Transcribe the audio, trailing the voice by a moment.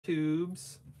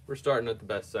Tubes. We're starting at the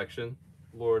best section,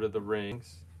 Lord of the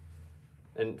Rings.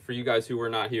 And for you guys who were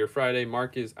not here Friday,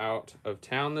 Mark is out of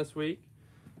town this week.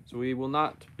 So we will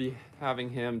not be having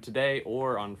him today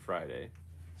or on Friday.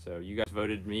 So you guys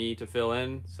voted me to fill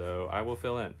in, so I will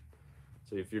fill in.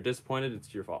 So if you're disappointed,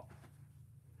 it's your fault.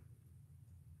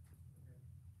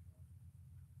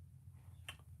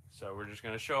 So we're just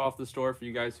going to show off the store for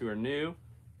you guys who are new.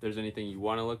 If there's anything you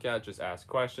want to look at, just ask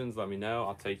questions. Let me know.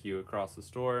 I'll take you across the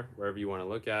store, wherever you want to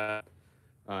look at.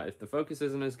 If the focus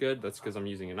isn't as good, that's because I'm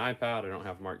using an iPad. I don't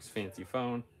have Mark's fancy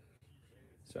phone.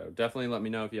 So definitely let me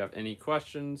know if you have any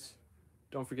questions.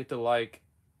 Don't forget to like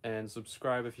and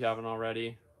subscribe if you haven't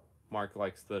already. Mark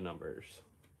likes the numbers.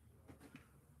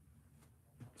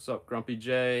 What's up, Grumpy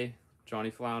J,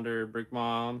 Johnny Flounder, Brick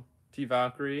Mom, T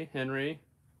Valkyrie, Henry,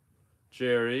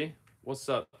 Jerry. What's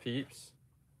up, peeps?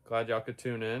 Glad y'all could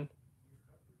tune in.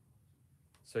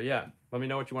 So yeah, let me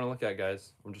know what you want to look at,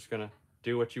 guys. I'm just gonna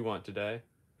do what you want today.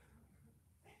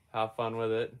 Have fun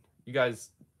with it. You guys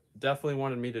definitely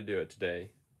wanted me to do it today.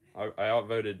 I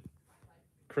outvoted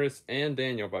Chris and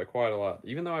Daniel by quite a lot,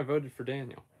 even though I voted for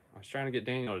Daniel. I was trying to get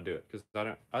Daniel to do it because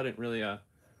I didn't really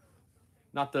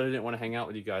not that I didn't want to hang out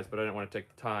with you guys, but I didn't want to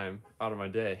take the time out of my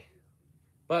day.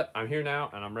 But I'm here now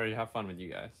and I'm ready to have fun with you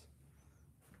guys.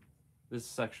 This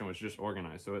section was just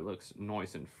organized, so it looks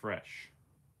nice and fresh.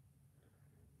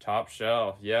 Top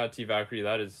shelf. Yeah, T Valkyrie,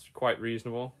 that is quite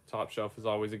reasonable. Top shelf is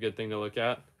always a good thing to look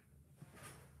at.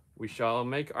 We shall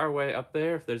make our way up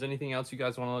there. If there's anything else you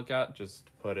guys want to look at,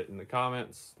 just put it in the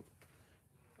comments.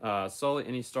 Sully,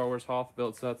 any Star Wars Hoth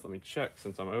built sets? Let me check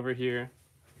since I'm over here.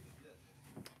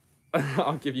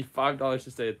 I'll give you $5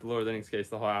 to stay at the Lord of the Rings case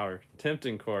the whole hour.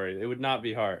 Tempting, Corey. It would not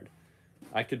be hard.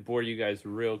 I could bore you guys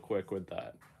real quick with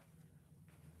that.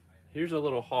 Here's a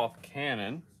little Hoth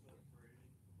cannon.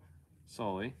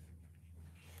 Sully.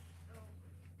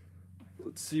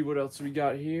 Let's see what else we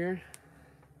got here.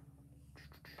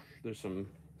 There's some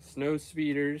snow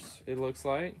speeders, it looks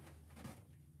like.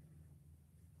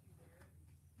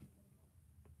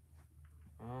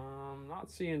 Not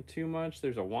seeing too much.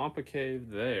 There's a Wampa cave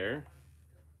there.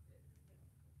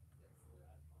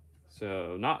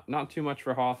 So not too much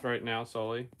for Hoth right now,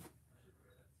 Sully.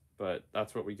 But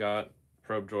that's what we got.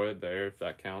 Probe droid there, if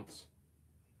that counts.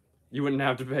 You wouldn't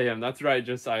have to pay him. That's right,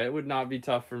 Josiah. It would not be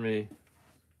tough for me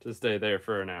to stay there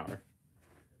for an hour.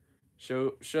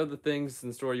 Show the things in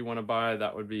the store you want to buy.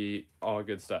 That would be all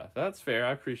good stuff. That's fair.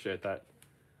 I appreciate that.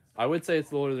 I would say it's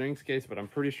the Lord of the Rings case, but I'm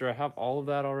pretty sure I have all of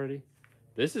that already.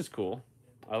 This is cool.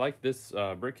 I like this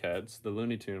Brickheads, the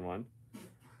Looney Tune one.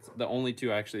 It's the only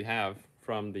two I actually have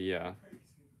from the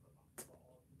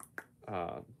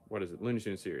what is it, Looney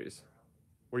Tune series.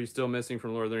 What are you still missing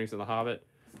from Lord of the Rings and The Hobbit?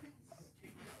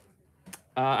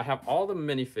 I have all the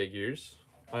minifigures.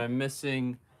 I'm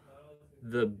missing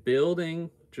the building,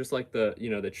 just like the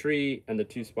the tree and the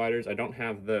two spiders. I don't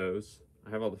have those. I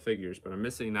have all the figures, but I'm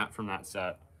missing that from that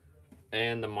set,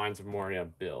 and the Mines of Moria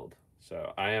build.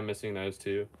 So I am missing those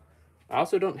two. I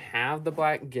also don't have the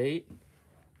black gate,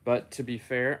 but to be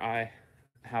fair, I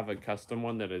have a custom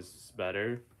one that is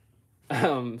better.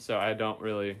 So I don't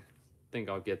really think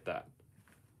I'll get that.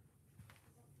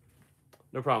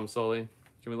 No problem, Sully.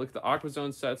 Can we look at the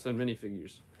Aquazone sets and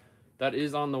minifigures? That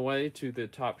is on the way to the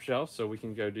top shelf, so we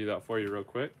can go do that for you real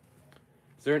quick.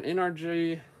 Is there an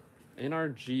NRGJ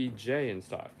in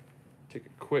stock? Take a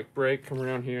quick break, come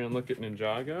around here and look at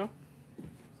Ninjago.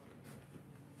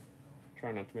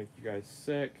 Try not to make you guys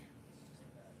sick.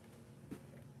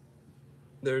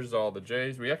 There's all the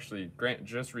J's. We actually, Grant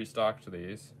just restocked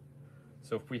these.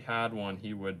 So if we had one,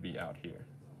 he would be out here.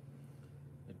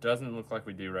 It doesn't look like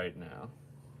we do right now.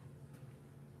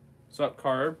 What's up,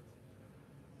 Carb?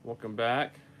 Welcome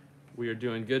back. We are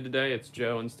doing good today. It's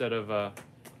Joe instead of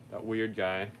that weird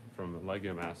guy from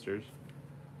Lego Masters.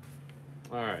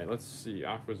 All right, let's see.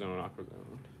 Aquazone.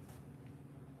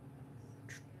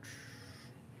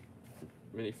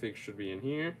 Minifig should be in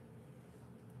here.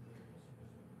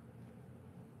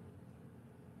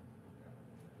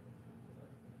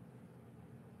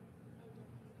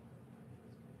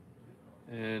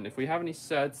 And if we have any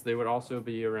sets, they would also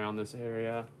be around this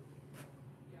area.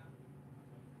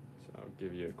 So I'll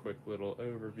give you a quick little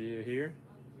overview here.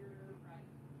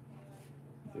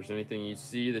 If there's anything you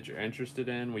see that you're interested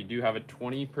in, we do have a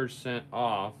 20%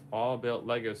 off all built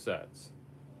Lego sets.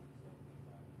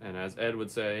 And as Ed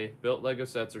would say, built Lego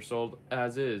sets are sold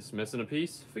as is. Missing a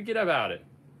piece? Forget about it.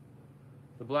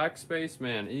 The Black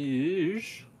Spaceman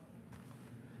is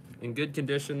in good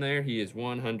condition there. He is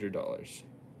 $100.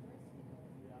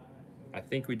 I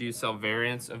think we do sell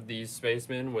variants of these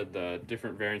spacemen with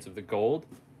different variants of the gold.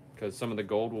 because some of the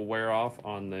gold will wear off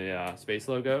on the space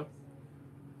logo.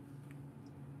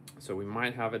 So we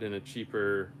might have it in a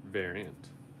cheaper variant.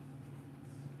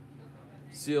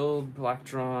 Sealed,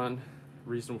 Blacktron,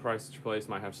 reasonable price to place,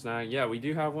 might have snag. Yeah, we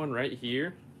do have one right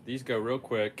here. These go real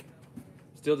quick.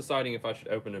 Still deciding if I should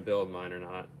open and build mine or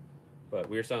not. But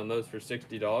we're selling those for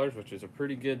 $60, which is a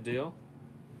pretty good deal.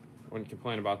 Wouldn't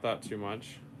complain about that too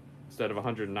much. Instead of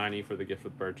 $190 for the gift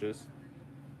with purchase.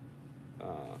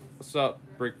 What's up,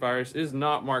 Brick Virus? It is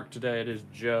not Mark today, it is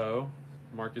Joe.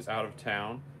 Mark is out of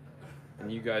town.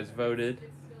 And you guys voted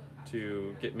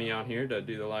to get me on here to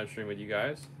do the live stream with you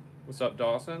guys. What's up,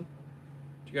 Dawson?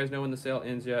 Do you guys know when the sale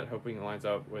ends yet? Hoping it lines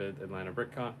up with Atlanta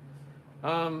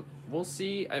BrickCon. We'll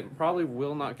see. I probably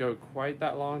will not go quite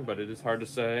that long, but it is hard to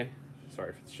say.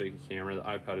 Sorry for the shaky camera. The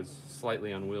iPad is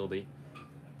slightly unwieldy.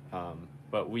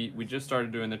 But we just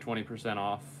started doing the 20%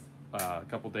 off a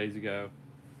couple days ago.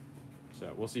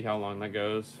 So we'll see how long that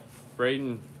goes.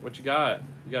 Braden, what you got?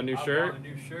 You got a new shirt? A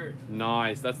new shirt.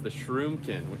 Nice. That's the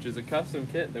Shroomkin, which is a custom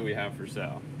kit that we have for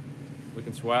sale.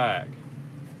 Looking swag.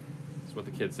 That's what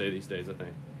the kids say these days, I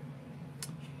think.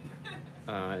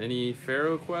 Any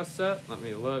Pharaoh Quest set? Let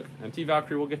me look. And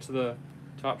T-Valkyrie, we'll get to the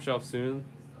top shelf soon.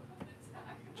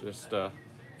 Just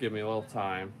give me a little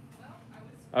time.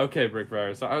 Okay, Brick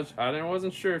Virus. So I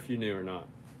wasn't sure if you knew or not.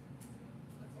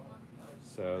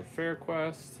 So Pharaoh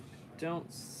Quest,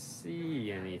 don't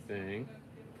see anything.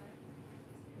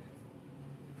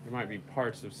 There might be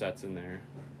parts of sets in there.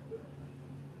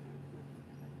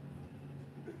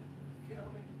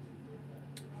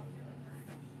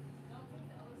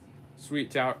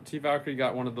 Sweet, T-Valkyrie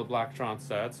got one of the Blacktron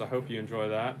sets. I hope you enjoy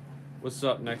that. What's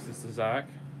up? Next is to Zach.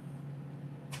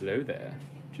 Hello there.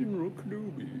 General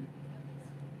Kenobi.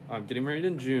 I'm getting married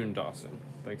in June, Dawson.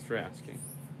 Thanks for asking.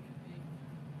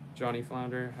 Johnny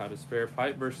Flounder had a spare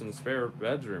pipe burst in the spare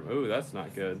bedroom. Ooh, that's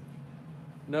not good.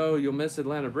 No, you'll miss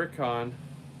Atlanta BrickCon.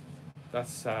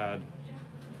 That's sad.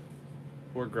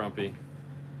 Poor Grumpy.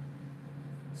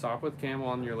 Sock with camel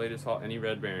on your latest haul. Any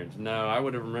Red Barons? No, I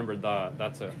would have remembered that.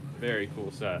 That's a very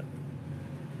cool set.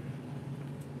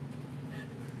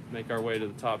 Make our way to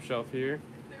the top shelf here.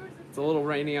 It's a little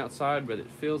rainy outside, but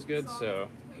it feels good, so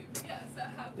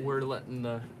we're letting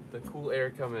the cool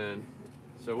air come in.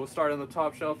 So we'll start on the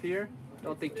top shelf here.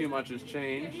 Don't think too much has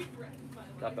changed.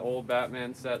 Got the old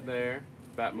Batman set there.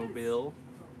 Batmobile.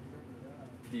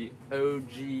 The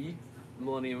OG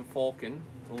Millennium Falcon.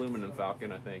 Aluminum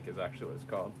Falcon, I think, is actually what it's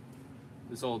called.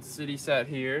 This old city set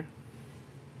here.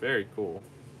 Very cool.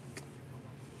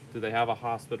 Do they have a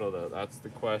hospital, though? That's the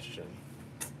question.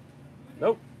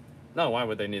 Nope. No, why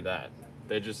would they need that?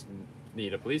 They just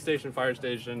need a police station, fire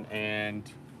station,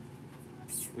 and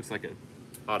looks like an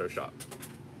auto shop.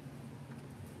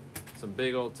 Some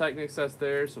big old Technic sets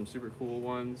there, some super cool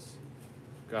ones.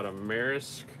 Got a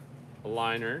Marisk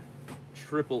liner,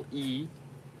 Triple E.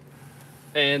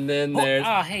 And then there's...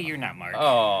 Oh, hey, you're not Mark.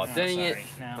 Oh, dang sorry. it.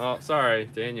 No. Oh, sorry.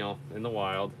 Daniel in the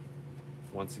wild.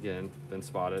 Once again, been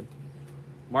spotted.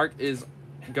 Mark is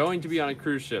going to be on a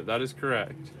cruise ship. That is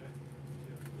correct.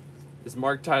 Is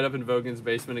Mark tied up in Vogan's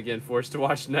basement again, forced to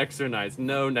watch Nexer nights?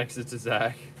 No, Nexus to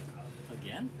Zach.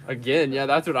 Again? Again, yeah,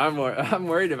 that's what I'm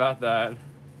worried about that.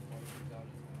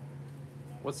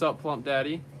 What's up, Plump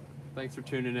Daddy? Thanks for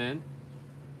tuning in.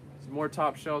 Some more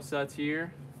top shelf sets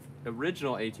here.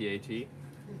 Original AT-AT.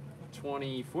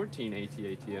 2014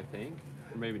 AT-AT, I think.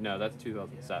 Or maybe, no, that's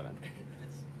 2007.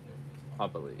 I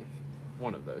believe.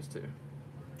 One of those two.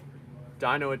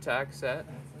 Dino Attack set.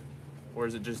 Or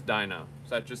is it just Dino? Is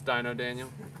that just Dino,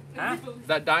 Daniel? Huh? Is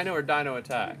that Dino or Dino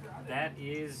Attack? That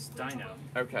is Dino.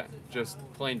 Okay, just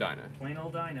plain Dino. Plain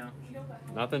old Dino.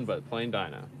 Nothing but plain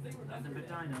Dino. Nothing but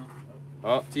Dino.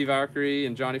 Oh, T-Valkyrie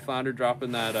and Johnny Flounder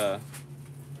dropping that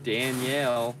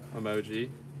Danielle emoji.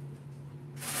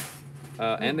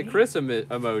 And the Chris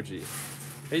emoji.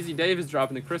 Hazy Dave is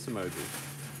dropping the Chris emoji.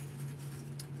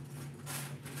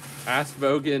 Ask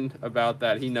Vogan about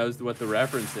that. He knows what the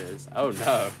reference is. Oh,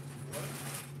 no.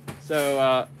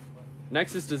 So,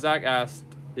 Nexus to Zach asked,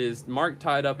 is Mark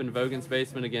tied up in Vogan's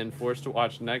basement again, forced to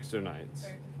watch Nexter nights?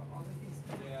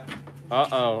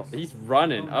 Uh-oh. He's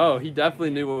running. Oh, he definitely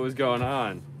knew what was going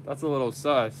on. That's a little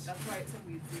sus.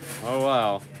 Oh,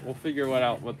 wow. We'll figure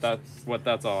out what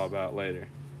that's all about later.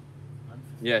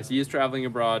 Yes, he is traveling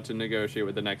abroad to negotiate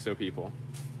with the Nexo people.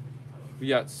 We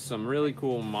got some really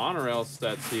cool monorail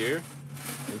sets here.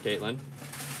 And Caitlin.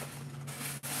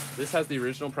 This has the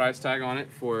original price tag on it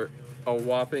for a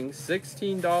whopping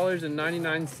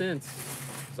 $16.99.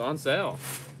 It's on sale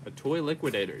at Toy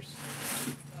Liquidators.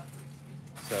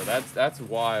 So that's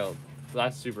wild.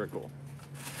 That's super cool.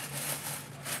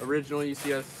 Original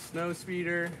UCS Snow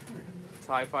Speeder,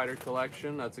 TIE Fighter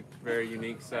Collection. That's a very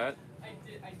unique set.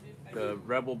 The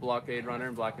Rebel Blockade Runner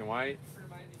in black and white.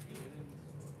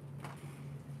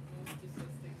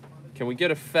 Can we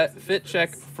get a fit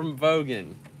check from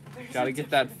Vogan? Gotta get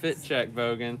that fit check,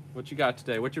 Vogan. What you got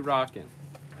today? What you rocking?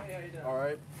 All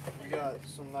right, we got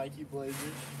some Nike Blazers.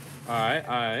 All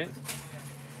right.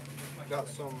 Got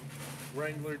some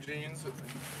Wrangler jeans.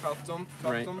 Cuffed them.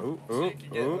 Ooh, so you can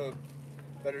get ooh. a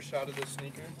better shot of the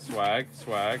sneaker. Swag.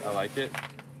 I like it.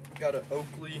 Got an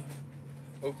Oakley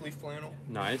flannel.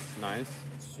 Nice.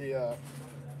 We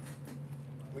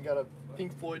got a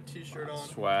Pink Floyd T-shirt on.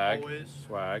 Swag. Always.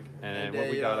 Swag. And And what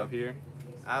we got a, up here?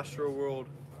 Astro World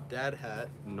dad hat.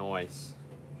 Nice.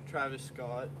 Travis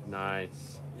Scott.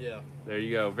 Nice. Yeah. There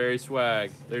you go. Very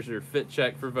swag. There's your fit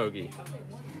check for Vogie.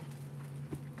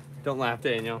 Don't laugh,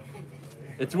 Daniel.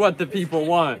 It's what the people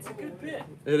want. It's a good bit.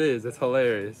 It is. It's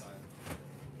hilarious.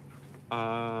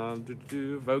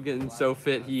 Vogan's so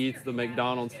fit he eats the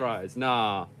McDonald's fries.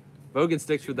 Nah. Vogan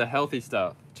sticks with the healthy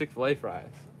stuff. Chick-fil-A fries.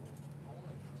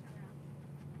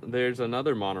 There's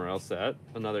another monorail set.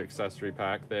 Another accessory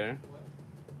pack there.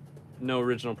 No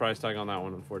original price tag on that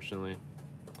one, unfortunately.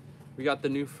 We got the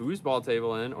new foosball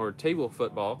table in, or table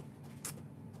football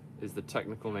is the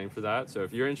technical name for that. So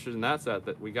if you're interested in that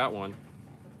set, we got one.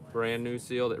 Brand new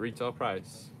sealed at retail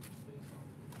price.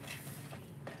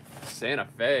 Santa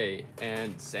Fe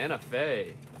and Santa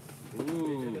Fe.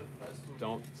 Ooh,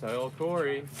 don't tell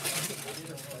Corey.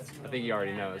 I think he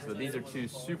already knows, but these are two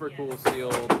super cool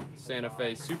sealed Santa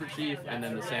Fe Super Chief and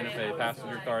then the Santa Fe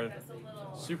passenger car.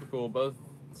 Super cool, both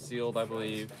sealed, I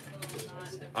believe.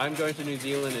 I'm going to New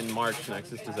Zealand in March next.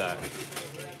 This is Zach.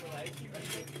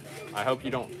 I hope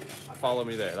you don't follow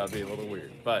me there. That'd be a little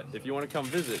weird. But if you want to come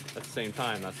visit at the same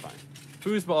time, that's fine.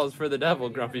 Foosball is for the devil,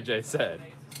 Grumpy J said.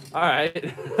 All right.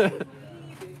 I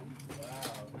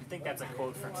think that's a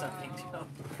quote from something, Joe.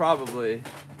 Probably.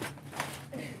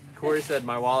 Corey said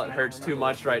my wallet hurts too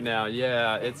much right now.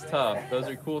 Yeah, it's tough. Those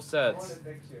are cool sets.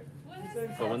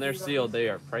 But when they're sealed, they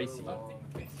are pricey.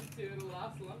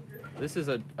 This is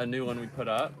a new one we put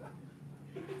up.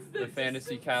 The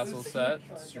Fantasy Castle set.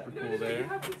 Super cool there.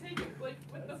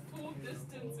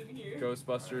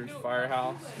 Ghostbusters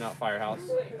Firehouse. Not Firehouse.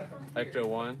 Ecto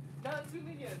 1.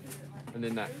 And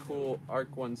then that cool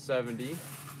Arc 170.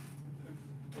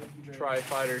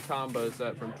 Tri-Fighter combo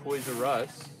set from Toys R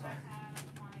Us.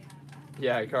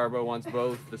 Yeah, Carbo wants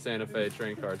both the Santa Fe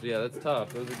train cars. Yeah, that's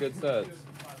tough. Those are good sets.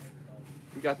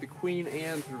 We got the Queen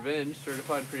Anne's Revenge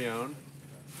certified pre-owned.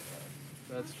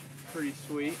 That's pretty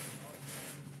sweet.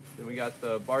 Then we got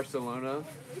the Barcelona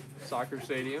soccer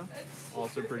stadium.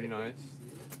 Also pretty nice.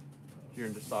 If you're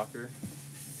into soccer.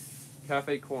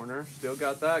 Cafe Corner. Still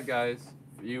got that, guys.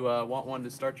 If you want one to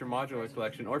start your modular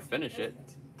collection or finish it,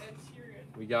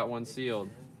 we got one sealed.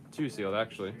 Two sealed,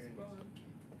 actually.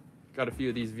 Got a few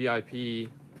of these VIP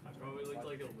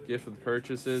gift with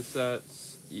purchases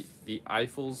sets. The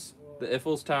Eiffels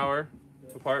Tower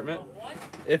apartment.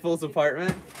 Eiffels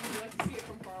apartment.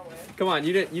 Come on,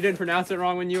 you didn't pronounce it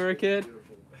wrong when you were a kid?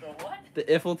 The what?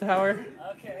 The Eiffel Tower.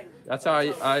 Okay. That's how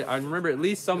I remember at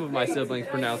least some of my siblings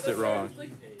pronounced it wrong.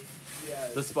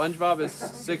 The SpongeBob is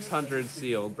 600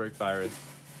 sealed, Brick Virus.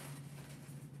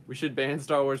 We should ban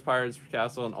Star Wars Pirates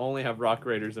Castle and only have Rock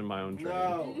Raiders in my own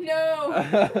train.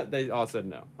 No. They all said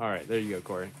no. All right, there you go,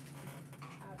 Corey.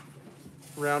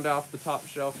 Round off the top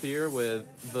shelf here with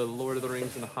the Lord of the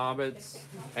Rings and the Hobbits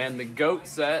and the Goat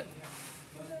set.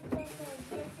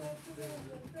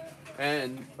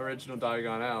 And original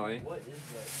Diagon Alley.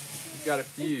 We've got a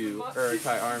few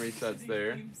Uruk-hai Army sets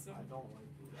there.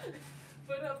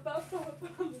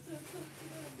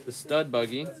 The Stud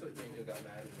Buggy.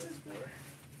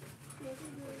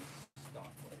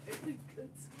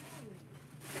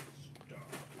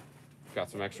 Got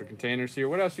some extra containers here.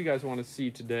 What else you guys want to see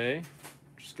today?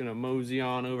 Just gonna mosey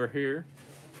on over here.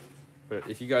 But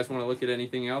if you guys want to look at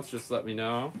anything else, just let me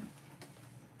know.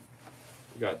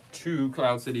 We got two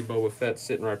Cloud City Boba Fett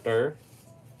sitting right there.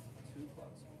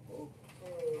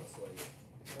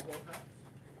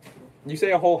 You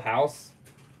say a whole house?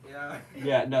 Yeah.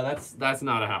 Yeah, no, that's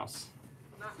not a house.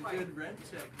 Not a good rent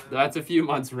check, though. That's a few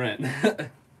months rent.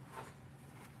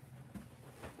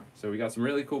 So we got some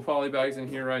really cool poly bags in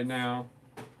here right now.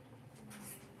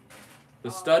 The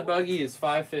Stud Buggy is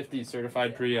 $550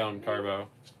 certified pre-owned, Carbo.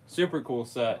 Super cool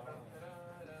set.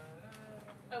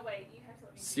 Oh wait, you have to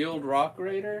let me Sealed Rock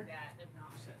Raider. that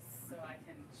obnoxious so I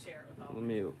can share it with all. Let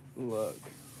me look.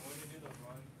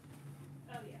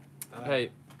 Oh yeah.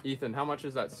 Hey, Ethan, how much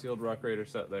is that Sealed Rock Raider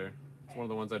set there? It's one of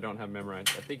the ones I don't have memorized.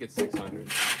 I think it's 600.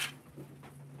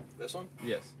 This one?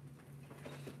 Yes.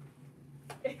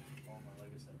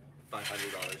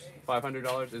 $500.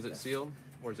 $500. Is it sealed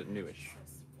or is it newish?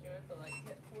 You have to like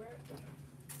hit for it.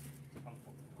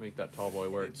 Make that tall boy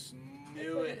work. It's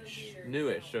newish.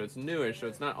 Newish, so it's newish, so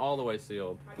it's not all the way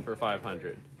sealed for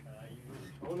 500.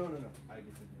 Oh no. I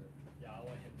get to do it. Yeah, I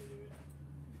want him to do it.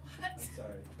 What? I'm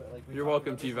sorry, but like. You're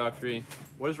welcome, T-Valkyrie.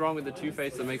 What is wrong with the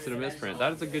Two-Face that makes it a misprint?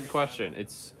 That is a good question.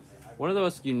 It's one of the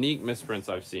most unique misprints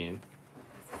I've seen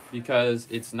because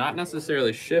it's not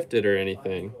necessarily shifted or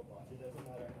anything.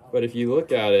 But if you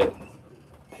look at it,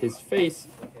 his face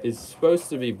is supposed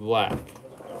to be black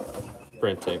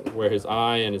printing, where his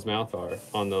eye and his mouth are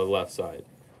on the left side.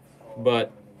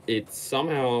 But it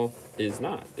somehow is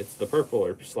not. It's the purple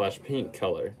or / pink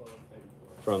color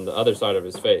from the other side of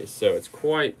his face. So it's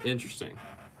quite interesting.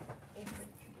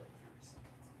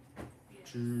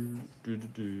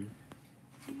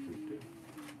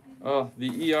 Oh,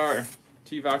 the ER.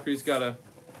 T-Valkyrie's got to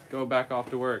go back off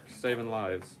to work, saving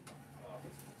lives.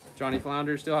 Johnny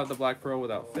Flounder still has the Black Pearl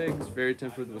without figs. Very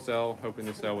tempted with the sale, hoping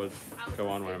the sale would go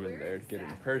on when I'm in there to get it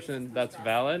in person. That's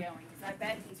valid.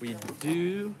 We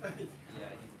do.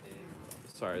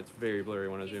 Sorry, it's very blurry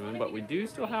when I zoom in, but we do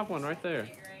still have one right there.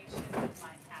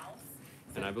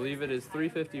 And I believe it is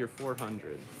 $350 or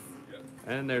 $400.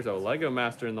 And there's a Lego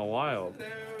Master in the wild.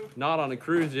 Not on a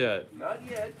cruise yet. Not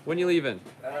yet. When you leaving?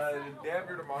 Day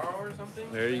after tomorrow or something.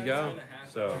 There you go.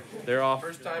 So they're off.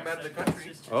 First time out of the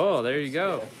country. Oh, there you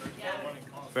go.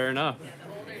 Fair enough.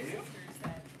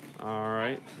 All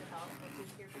right.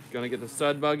 Gonna get the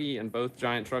stud buggy and both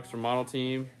giant trucks from Model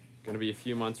Team. Gonna be a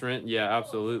few months rent. Yeah,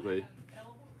 absolutely.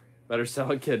 Better sell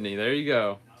a kidney. There you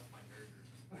go.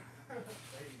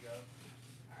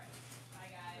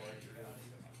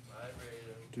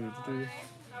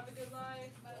 Have a good life.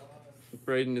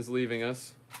 Braden is leaving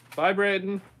us. Bye,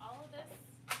 Braden. All of this.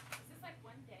 Is this like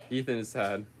one day? Ethan is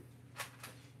sad.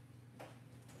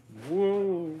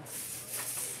 Whoa.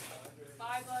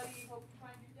 Bye, buddy. Hope you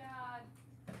find your dad.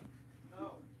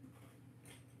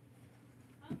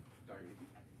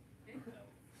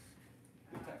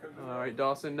 All right,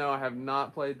 Dawson. No, I have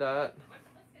not played that.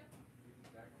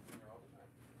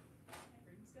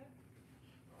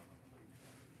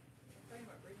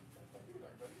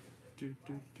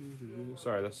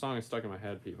 Sorry, the song is stuck in my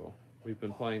head, people. We've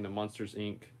been playing the Monsters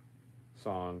Inc.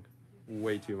 song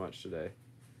way too much today.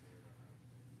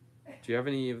 Do you have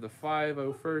any of the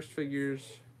 501st figures?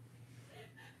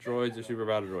 Droids or Super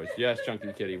Battle Droids? Yes,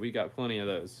 Chunky Kitty. We got plenty of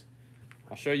those.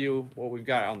 I'll show you what we've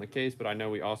got on the case, but I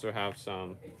know we also have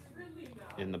some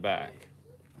in the back.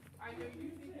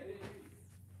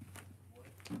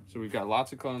 So we've got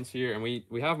lots of clones here, and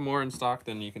we have more in stock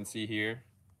than you can see here.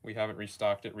 We haven't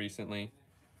restocked it recently.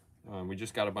 We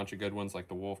just got a bunch of good ones like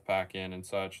the Wolf Pack in and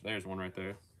such. There's one right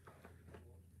there.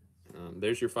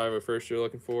 There's your 501st you're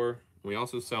looking for. We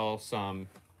also sell some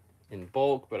in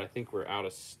bulk, but I think we're out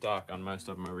of stock on most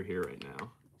of them over here right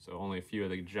now. So only a few of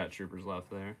the Jet Troopers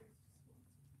left there.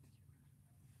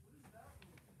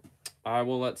 I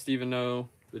will let Steven know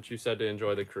that you said to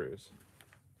enjoy the cruise.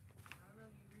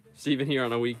 Steven here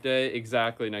on a weekday,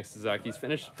 exactly next to Zach.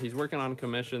 He's working on a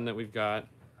commission that we've got.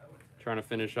 Trying to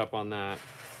finish up on that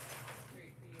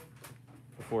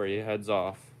before he heads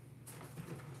off.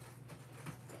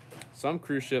 Some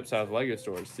cruise ships have Lego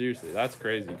stores. Seriously, that's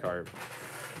crazy, Carb.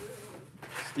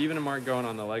 Steven and Mark going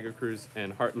on the Lego cruise in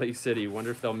Heart Lake City.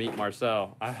 Wonder if they'll meet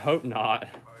Marcel. I hope not.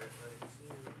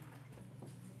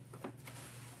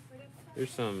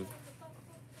 There's some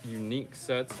unique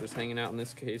sets just hanging out in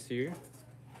this case here.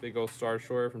 Big old Star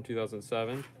Destroyer from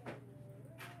 2007.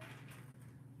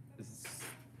 Is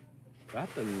that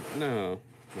the... No,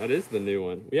 that is the new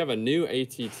one. We have a new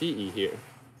ATTE here.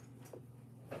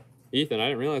 Ethan, I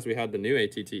didn't realize we had the new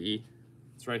ATTE.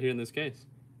 It's right here in this case.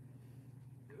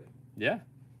 Yeah.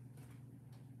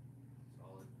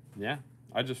 Yeah.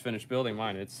 I just finished building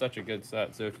mine. It's such a good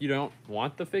set. So if you don't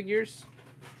want the figures,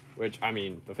 which, I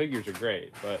mean, the figures are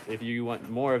great, but if you want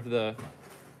more of the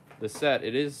set,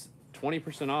 it is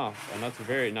 20% off, and that's a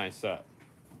very nice set.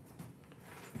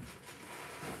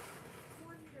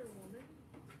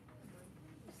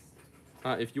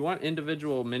 If you want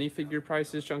individual minifigure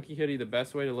prices, Chunky Kitty, the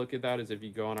best way to look at that is if you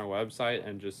go on our website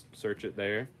and just search it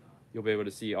there. You'll be able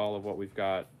to see all of what we've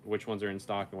got, which ones are in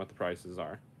stock, and what the prices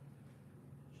are.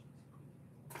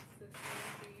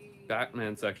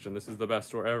 Batman section. This is the best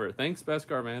store ever. Thanks, Best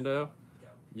Garmando.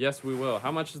 Yes, we will.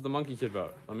 How much is the Monkey Kid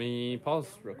boat? Let me pause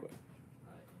real quick.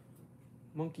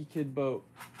 Monkey Kid boat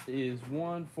is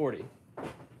 $140.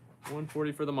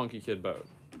 $140 for the Monkey Kid boat,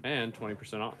 and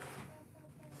 20% off.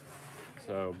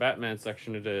 So Batman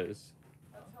section it is.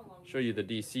 Show you the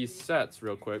DC sets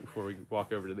real quick before we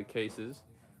walk over to the cases.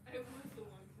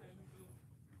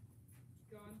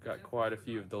 Got quite a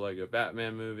few of the Lego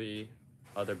Batman movie,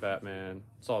 other Batman.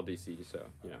 It's all DC, so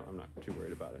you know I'm not too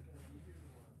worried about it.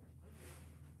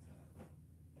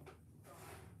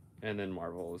 And then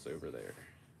Marvel is over there.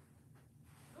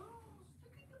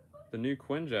 The new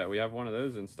Quinjet, we have one of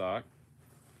those in stock.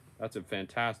 That's a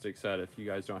fantastic set. If you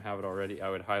guys don't have it already, I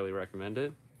would highly recommend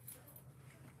it.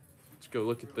 Let's go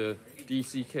look at the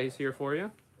DC case here for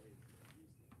you.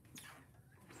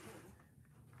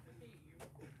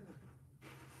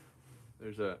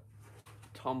 There's a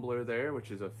tumbler there, which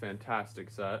is a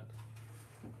fantastic set.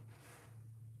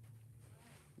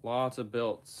 Lots of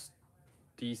builts.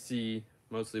 DC,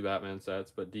 mostly Batman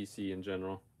sets, but DC in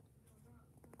general.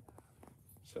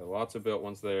 So lots of built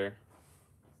ones there.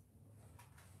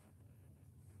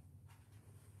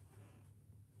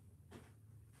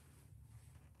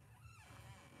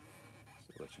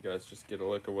 So let you guys just get a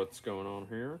look at what's going on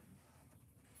here.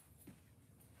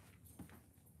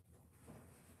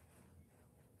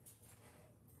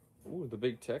 Ooh, the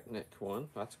big Technic one.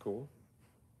 That's cool.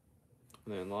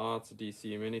 And then lots of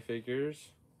DC minifigures.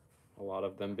 A lot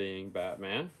of them being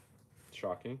Batman.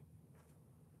 Shocking.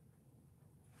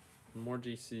 More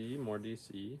DC, more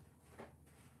DC.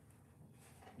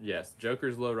 Yes,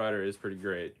 Joker's Lowrider is pretty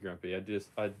great, Grumpy.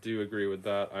 I do agree with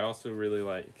that. I also really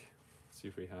like, let's see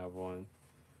if we have one.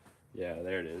 Yeah,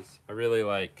 there it is. I really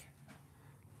like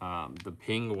the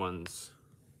Penguins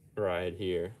ride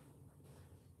here.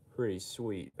 Pretty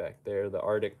sweet back there. The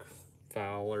Arctic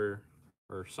Fowler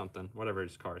or something, whatever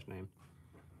his car's name.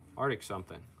 Arctic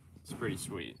something. It's pretty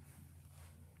sweet.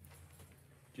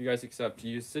 Do you guys accept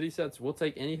used city sets? We'll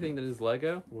take anything that is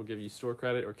Lego. We'll give you store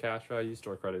credit or cash value.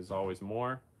 Store credit is always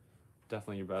more.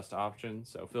 Definitely your best option.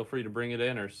 So feel free to bring it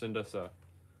in or send us a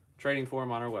trading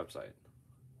form on our website.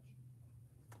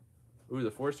 Ooh,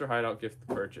 the Forester Hideout gift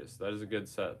purchase. That is a good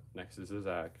set next to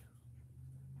Zizak.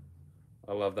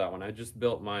 I love that one. I just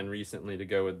built mine recently to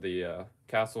go with the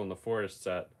Castle in the Forest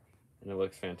set, and it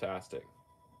looks fantastic.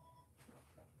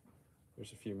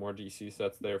 There's a few more DC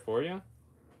sets there for you.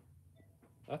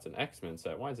 That's an X-Men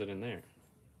set. Why is it in there?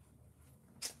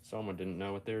 Someone didn't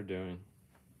know what they were doing.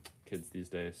 Kids these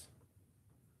days.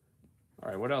 All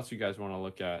right, what else you guys want to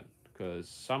look at? Because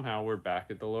somehow we're back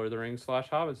at the Lord of the Rings /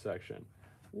 Hobbit section.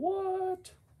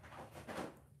 What?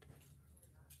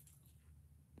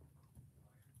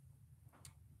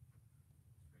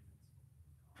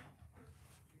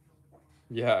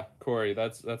 Yeah, Corey,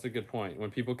 that's a good point.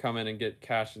 When people come in and get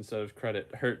cash instead of credit,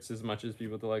 it hurts as much as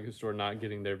people at the Lego store not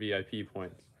getting their VIP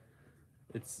points.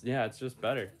 It's just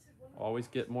better. Always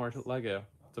get more Lego.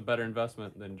 It's a better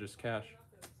investment than just cash.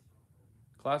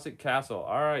 Classic Castle.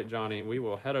 All right, Johnny, we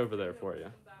will head over there for you.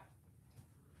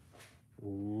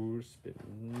 Ooh,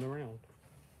 spinning around.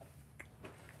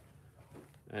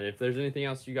 And if there's anything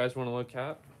else you guys want to look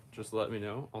at, just let me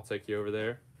know. I'll take you over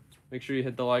there. Make sure you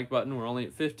hit the like button. We're only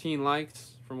at 15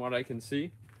 likes from what I can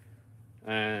see.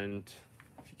 And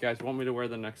if you guys want me to wear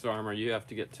the next armor, you have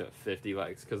to get to 50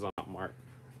 likes because I'm not Mark.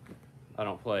 I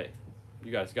don't play.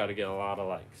 You guys got to get a lot of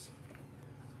likes.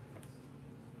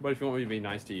 But if you want me to be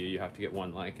nice to you, you have to get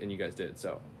 1 like, and you guys did,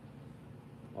 so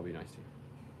I'll be nice to you.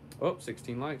 Oh,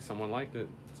 16 likes. Someone liked it.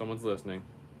 Someone's listening.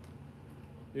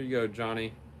 Here you go,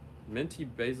 Johnny. Minty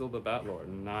Basil the Batlord.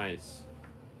 Nice.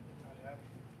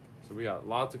 So we got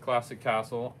lots of classic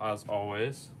Castle, as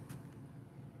always.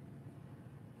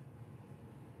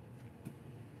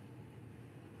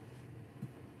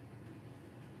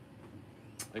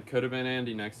 It could have been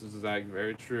Andy next to Zag.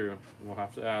 Very true. We'll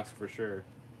have to ask for sure.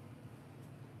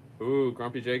 Ooh,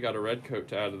 Grumpy J got a red coat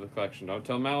to add to the collection. Don't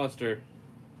tell Malister.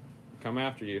 Come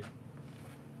after you.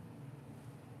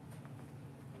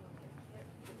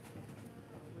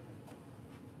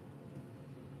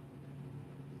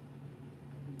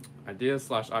 Ideas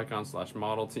 / icon /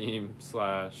 model team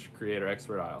 / creator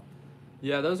expert aisle.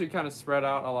 Yeah, those are kind of spread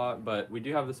out a lot, but we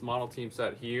do have this model team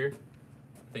set here.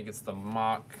 I think it's the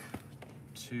Mach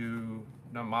 2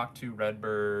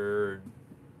 Redbird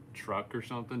truck or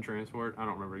something, transport. I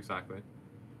don't remember exactly.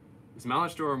 Is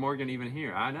Malister or Morgan even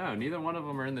here? I know, neither one of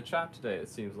them are in the chat today, it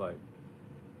seems like.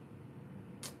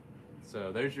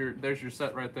 So there's your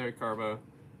set right there, Carbo.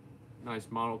 Nice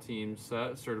model team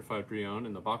set, certified pre-owned,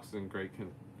 and the box is in great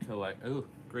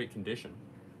great condition.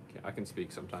 Okay, I can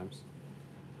speak sometimes.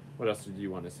 What else did you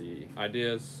want to see?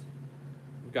 Ideas.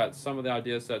 We've got some of the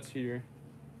idea sets here.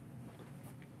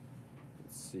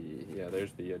 Let's see. Yeah,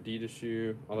 there's the Adidas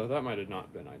shoe. Although that might have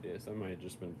not been ideas. That might have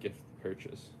just been gift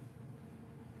purchase.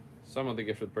 Some of the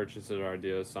gifted purchases are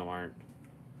ideas, some aren't.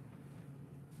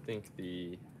 I think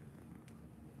the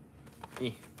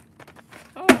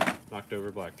knocked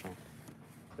over Black Trump.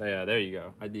 Yeah, there you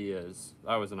go. Ideas.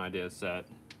 That was an idea set.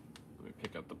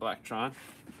 Pick up the Blacktron.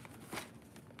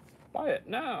 Buy it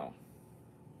now.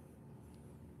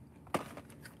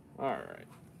 All right.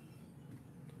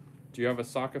 Do you have a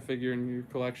Sokka figure in your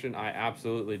collection? I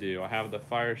absolutely do. I have the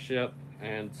Fire Ship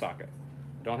and Sokka.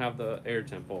 Don't have the Air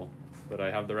Temple, but I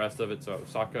have the rest of it. So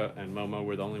Sokka and Momo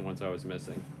were the only ones I was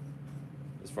missing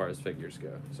as far as figures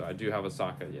go. So I do have a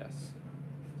Sokka, yes.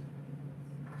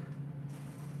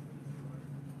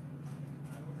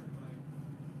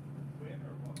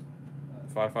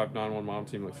 Five 591 Mom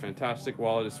Team looks fantastic.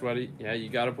 Wallet is sweaty. Yeah, you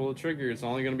gotta pull the trigger. It's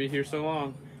only gonna be here so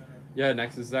long. Yeah,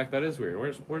 next is Zach. That is weird.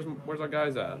 Where's our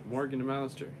guys at? Morgan and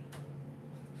Malister.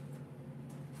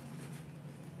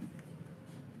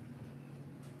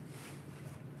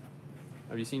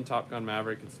 Have you seen Top Gun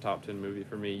Maverick? It's a top 10 movie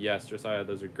for me. Yes, Josiah,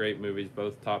 those are great movies,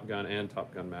 both Top Gun and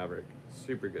Top Gun Maverick.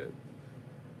 Super good.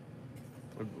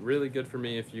 Really good for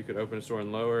me if you could open a store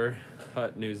in Lower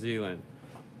Hutt, New Zealand.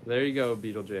 There you go,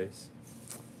 Beetlejuice.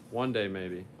 One day,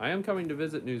 maybe. I am coming to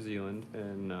visit New Zealand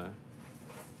in a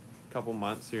couple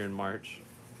months here in March.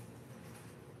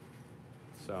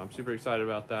 So I'm super excited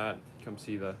about that. Come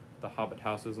see the Hobbit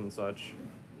houses and such.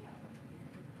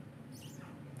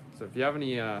 So if you have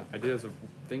any ideas of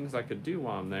things I could do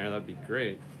while I'm there, that'd be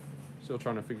great. Still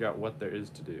trying to figure out what there is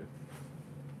to do.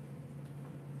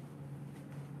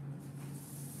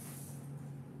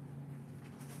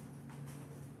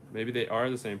 Maybe they are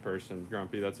the same person,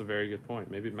 Grumpy. That's a very good point.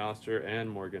 Maybe Malister and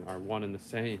Morgan are one and the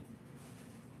same.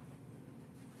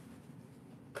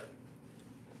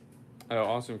 Oh,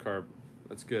 awesome, Carb.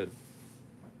 That's good.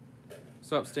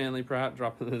 What's up, Stanley Pratt?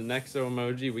 Dropping the Nexo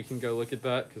emoji. We can go look at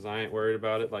that because I ain't worried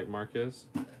about it like Mark is.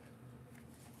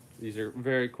 These are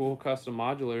very cool custom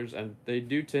modulars, and they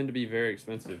do tend to be very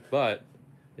expensive, but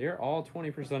they're all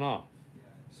 20% off.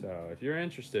 So if you're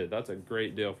interested, that's a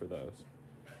great deal for those.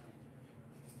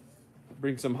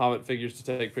 Bring some Hobbit figures to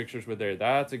take pictures with there.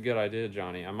 That's a good idea,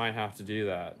 Johnny. I might have to do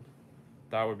that.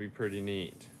 That would be pretty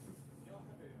neat.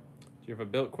 Do you have a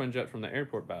built Quinjet from the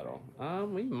airport battle?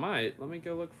 We might. Let me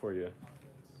go look for you,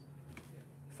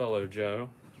 fellow Joe.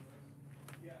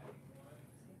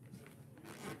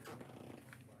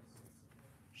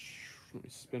 Let me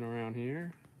spin around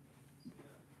here.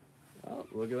 Oh,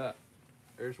 look at that.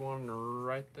 There's one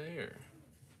right there.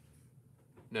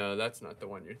 No, that's not the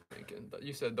one you're thinking. But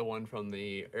you said the one from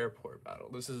the airport battle.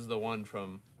 This is the one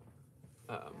from,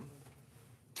 oh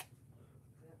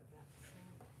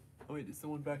wait, it's the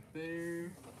one back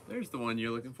there. There's the one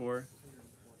you're looking for,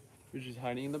 which is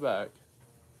hiding in the back.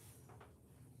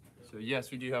 So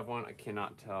yes, we do have one. I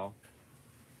cannot tell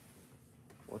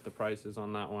what the price is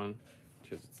on that one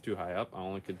because it's too high up. I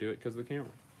only could do it because of the camera.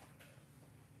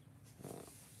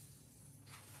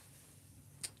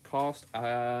 Cost,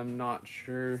 I'm not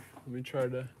sure. Let me try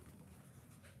to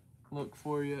look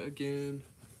for you again.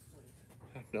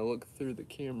 Have to look through the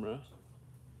camera.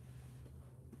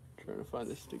 Trying to find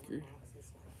the sticker.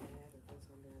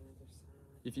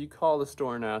 If you call the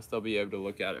store and ask, they'll be able to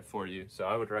look at it for you. So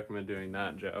I would recommend doing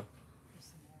that, Joe.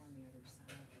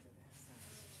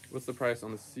 What's the price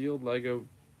on the sealed Lego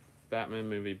Batman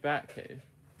movie Batcave?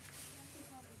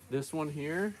 This one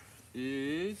here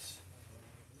is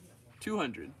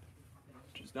 $200.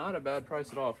 Which is not a bad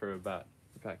price at all for a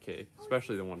Batcave,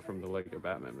 especially the one from the Lego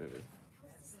Batman movie.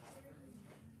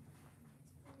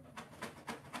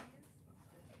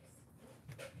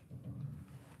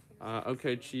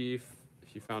 Okay, Chief,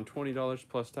 if you found $20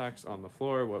 plus tax on the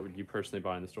floor, what would you personally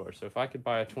buy in the store? So if I could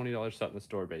buy a $20 set in the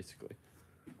store, basically.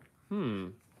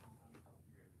 $20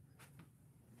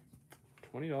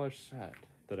 set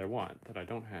that I want, that I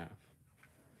don't have.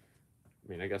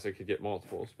 I mean, I guess I could get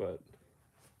multiples, but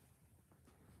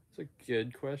it's a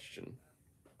good question.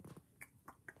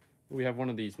 We have one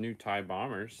of these new TIE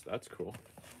bombers. That's cool.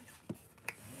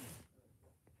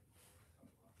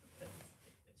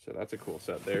 So that's a cool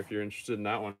set there. If you're interested in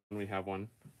that one, we have one.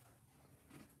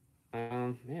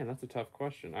 Man, that's a tough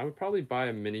question. I would probably buy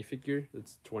a minifigure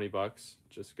that's $20,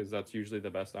 just because that's usually the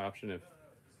best option. If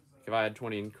I had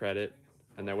 20 in credit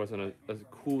and there wasn't a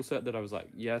cool set that I was like,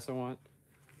 yes, I want.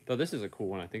 Though this is a cool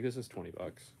one. I think this is $20.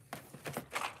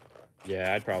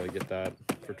 Yeah, I'd probably get that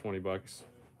for $20. It's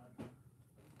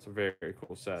a very, very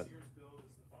cool set.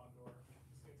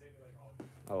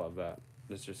 I love that.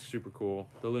 It's just super cool.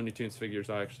 The Looney Tunes figures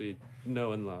I actually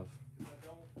know and love. Do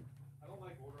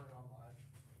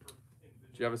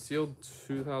you have a sealed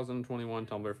 2021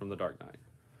 tumbler from the Dark Knight?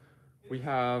 We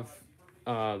have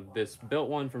this built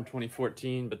one from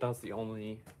 2014, but that's the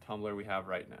only tumbler we have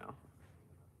right now.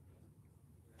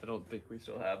 I don't think we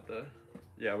still have the...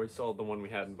 Yeah, we sold the one we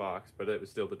had in box, but it was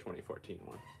still the 2014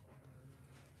 one.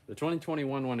 The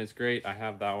 2021 one is great. I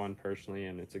have that one personally,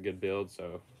 and it's a good build,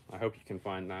 so I hope you can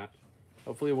find that.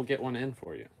 Hopefully we'll get one in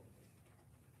for you.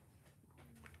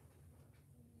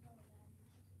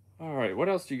 All right, what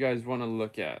else do you guys want to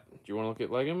look at? Do you want to look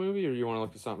at Lego Movie, or do you want to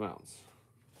look at something else?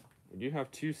 We do have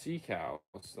 2 Sea Cows.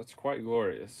 That's quite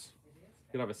glorious.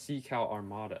 You could have a Sea Cow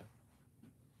Armada,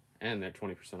 and they're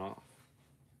 20% off.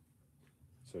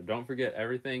 So don't forget,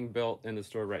 everything built in the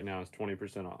store right now is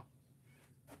 20% off,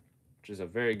 which is a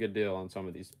very good deal on some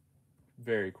of these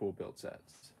very cool build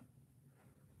sets.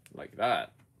 Like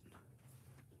that.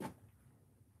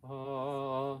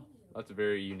 That's a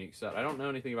very unique set. I don't know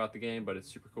anything about the game, but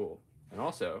it's super cool. And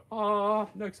also,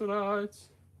 Nexonites.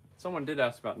 Someone did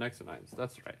ask about Nexonites.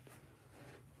 That's right.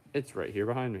 It's right here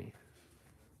behind me.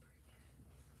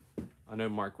 I know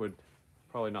Mark would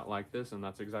probably not like this, and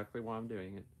that's exactly why I'm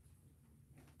doing it.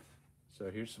 So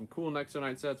here's some cool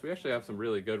Nexonite sets. We actually have some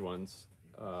really good ones.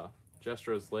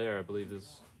 Jestro's Lair, I believe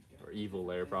is, or Evil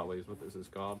Lair probably is what this is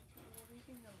called.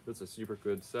 That's a super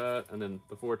good set. And then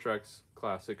the Fortrex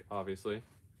Classic, obviously.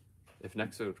 If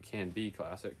Nexo can be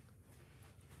classic.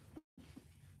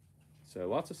 So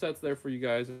lots of sets there for you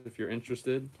guys if you're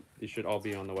interested. These should all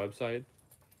be on the website,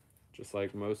 just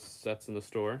like most sets in the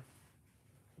store.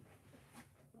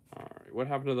 All right, what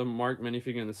happened to the Mark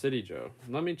minifigure in the city, Joe?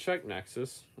 Let me check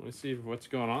Nexus. Let me see what's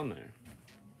going on there.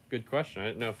 Good question. I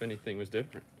didn't know if anything was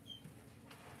different.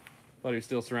 Thought he was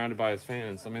still surrounded by his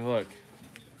fans. Let me look.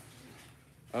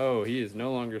 Oh, he is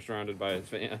no longer surrounded by his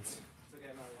fans.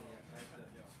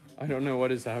 I don't know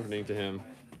what is happening to him.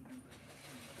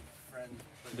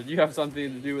 Did you have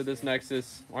something to do with this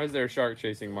Nexus? Why is there a shark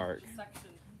chasing Mark? Section.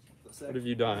 What have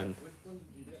you done?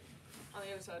 On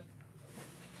the other side.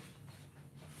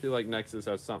 I feel like Nexus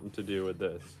has something to do with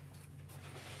this.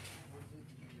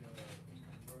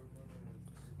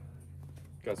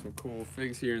 Got some cool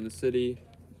figs here in the city.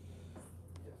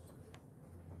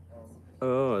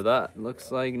 Oh, that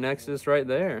looks like Nexus right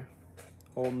there.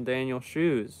 Holding Daniel's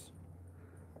shoes.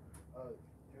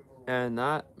 And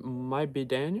that might be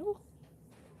Daniel?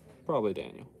 Probably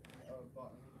Daniel.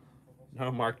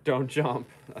 No, Mark, don't jump.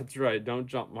 That's right, don't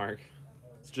jump, Mark.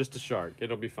 It's just a shark.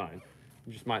 It'll be fine.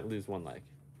 You just might lose one leg.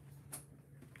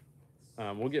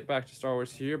 We'll get back to Star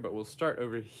Wars here, but we'll start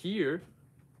over here.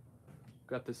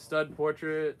 Got the stud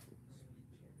portrait.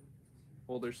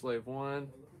 Holder Slave 1.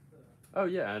 Oh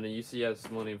yeah, and a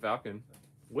UCS Millennium Falcon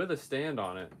with a stand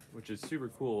on it, which is super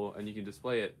cool, and you can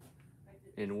display it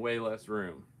in way less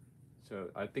room. So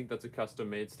I think that's a custom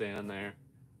made stand there.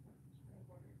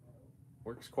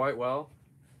 Works quite well.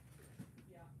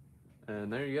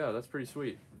 And there you go, that's pretty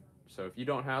sweet. So if you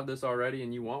don't have this already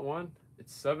and you want one,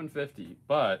 it's $750,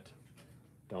 but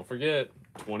don't forget,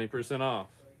 20% off.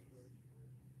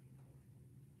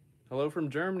 Hello from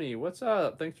Germany, what's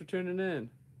up? Thanks for tuning in.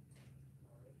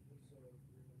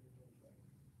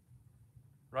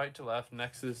 Right to left,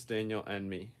 Nexus, Daniel, and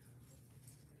me.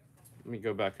 Let me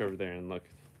go back over there and look.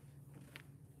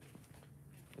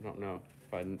 I don't know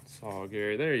if I saw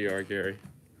Gary. There you are, Gary.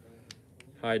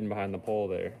 Hiding behind the pole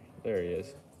there. There he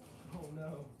is. Oh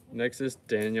no. Nexus,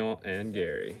 Daniel, and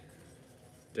Gary.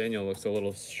 Daniel looks a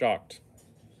little shocked.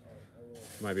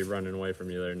 Might be running away from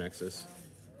you there, Nexus.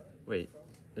 Wait,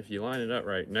 if you line it up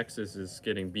right, Nexus is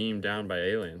getting beamed down by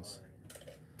aliens.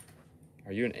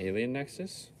 Are you an alien,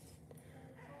 Nexus?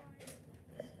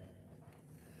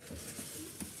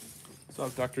 What's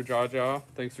up, Dr. Jaja?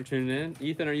 Thanks for tuning in.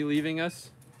 Ethan, are you leaving us?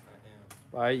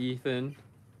 I Bye, Ethan.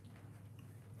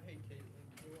 Hey, Caitlin,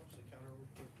 can you watch the counter real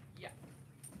quick? Yeah.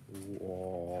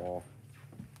 Whoa.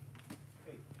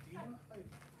 Hey, do you know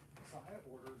so I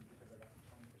ordered because I got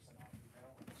 20%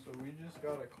 off email. So we just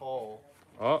got a call.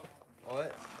 Oh,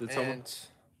 What? did someone? And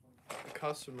a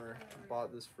customer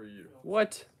bought this for you.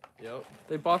 What? Yep.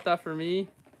 They bought that for me?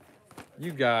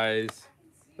 You guys.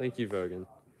 Thank you, Vogan.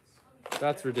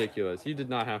 That's ridiculous. You did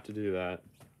not have to do that.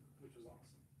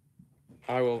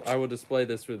 I will display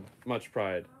this with much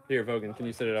pride. Here, Vogan, can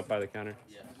you set it up by the counter?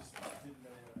 Yeah.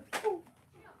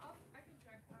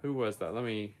 Who was that? Let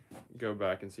me go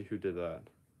back and see who did that.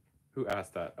 Who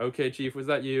asked that? Okay, Chief, was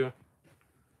that you?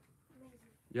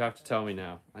 You have to tell me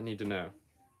now. I need to know.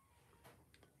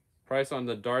 Price on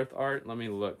the Darth art? Let me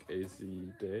look. AZ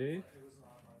Day.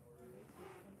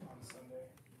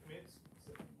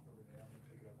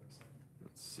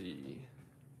 Let's see.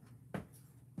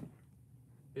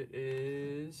 It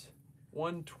is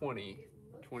 120,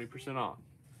 20% off.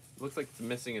 Looks like it's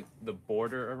missing the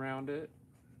border around it.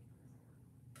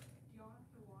 Y'all have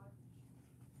to watch.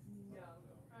 No.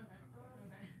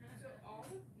 Okay. So all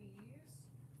of these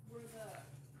were the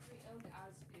pre-owned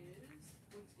as is,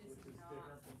 which is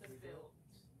not the build.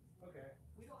 Okay.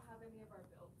 We don't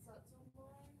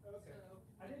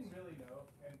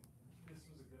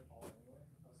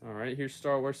All right, here's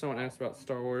Star Wars. Someone asked about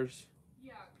Star Wars.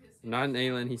 Yeah, 'cause Not an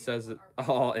alien. He says it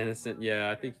all innocent.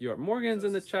 Yeah, I think you are. Morgan's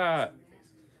in the chat.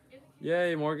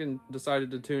 Yay, Morgan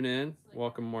decided to tune in.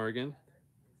 Welcome, Morgan.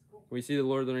 We see the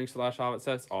Lord of the Rings / Hobbit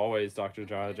sets. Always, Dr.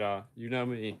 Jaja. You know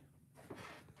me.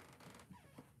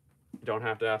 You don't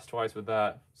have to ask twice with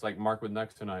that. It's like Mark with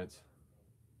next tonight's.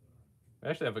 We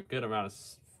actually have a good amount of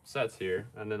sets here,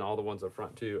 and then all the ones up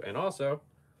front too. And also,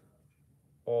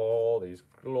 all these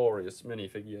glorious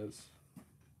minifigures.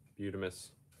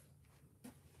 Beautimus.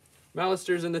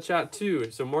 Malister's in the chat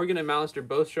too. So Morgan and Malister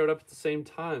both showed up at the same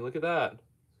time. Look at that.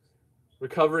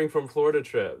 Recovering from Florida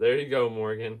trip. There you go,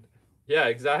 Morgan. Yeah,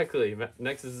 exactly.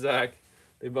 Next is Zach.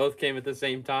 They both came at the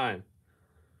same time.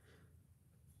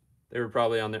 They were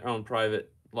probably on their own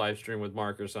private live stream with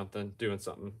Mark or something, doing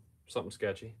something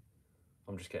sketchy.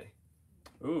 I'm just kidding.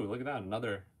 Ooh, look at that.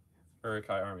 Another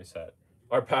Uruk-hai army set.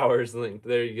 Our power is linked.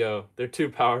 There you go. They're too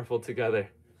powerful together.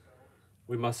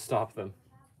 We must stop them.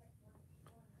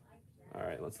 All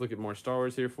right, let's look at more Star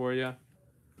Wars here for you.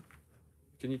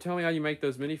 Can you tell me how you make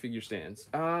those minifigure stands?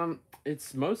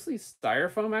 It's mostly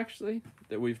styrofoam actually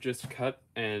that we've just cut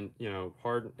and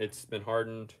hardened. It's been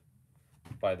hardened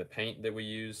by the paint that we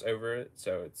use over it,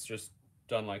 so it's just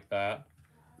done like that.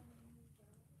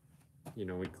 We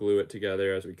glue it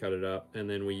together as we cut it up, and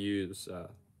then we use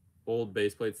old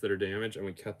base plates that are damaged, and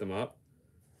we cut them up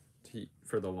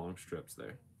for the long strips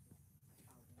there.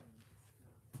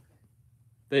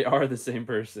 They are the same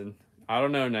person. I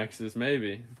don't know, Nexus.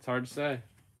 Maybe. It's hard to say.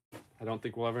 I don't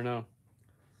think we'll ever know.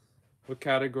 What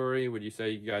category would you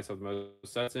say you guys have the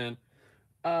most sets in?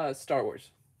 Star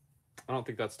Wars. I don't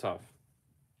think that's tough.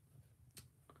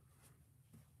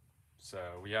 So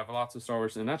we have lots of Star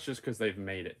Wars, and that's just because they've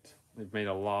made it. They've made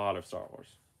a lot of Star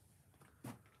Wars.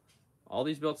 All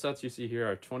these built sets you see here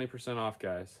are 20% off,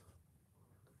 guys.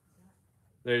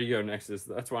 There you go, Nexus.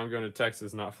 That's why I'm going to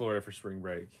Texas, not Florida, for spring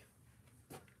break.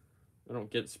 I don't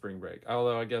get spring break.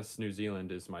 Although I guess New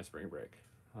Zealand is my spring break.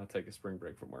 I'll take a spring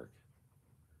break from work.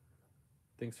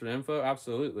 Thanks for the info.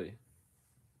 Absolutely.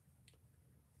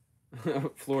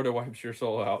 Florida wipes your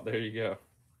soul out. There you go.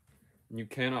 You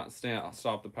cannot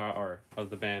stop the power of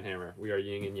the Banhammer. We are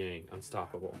yin and yang,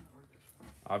 unstoppable.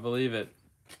 I believe it.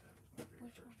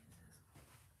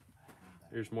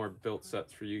 Here's more built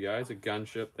sets for you guys. A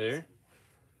gunship there.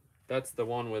 That's the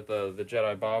one with the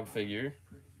Jedi Bob figure.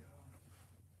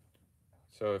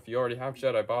 So if you already have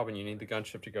Jedi Bob and you need the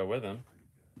gunship to go with him,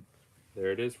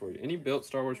 there it is for you. Any built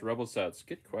Star Wars Rebel sets?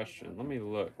 Good question. Let me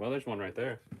look. Well, there's one right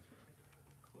there.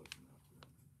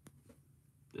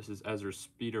 This is Ezra's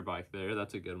speeder bike there.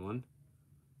 That's a good one.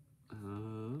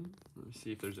 Let me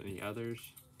see if there's any others.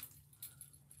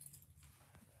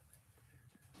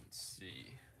 Let's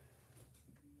see.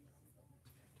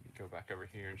 Go back over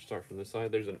here and start from this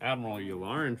side. There's an Admiral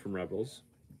Yularen from Rebels.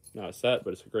 Not a set,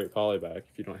 but it's a great polyback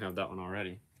if you don't have that one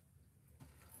already.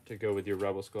 To go with your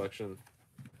Rebels collection.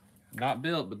 Not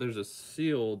built, but there's a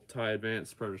sealed TIE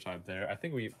Advanced prototype there. I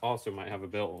think we also might have a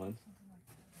built one.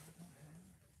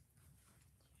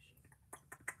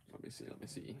 Let me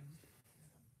see.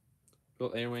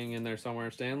 Built A-Wing in there somewhere.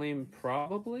 Stanley,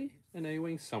 probably an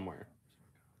A-Wing somewhere.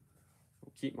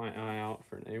 I'll keep my eye out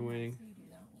for an A-Wing.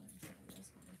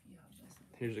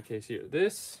 Here's a case here.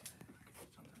 This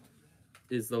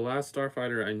is the last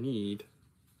Starfighter I need,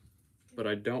 but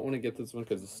I don't want to get this one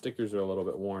because the stickers are a little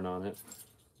bit worn on it.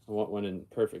 I want one in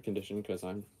perfect condition because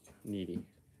I'm needy.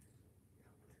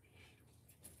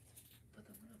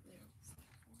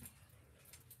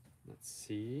 Let's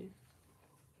see.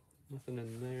 Nothing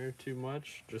in there too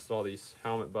much. Just all these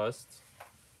helmet busts.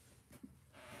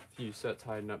 A few sets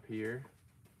hiding up here.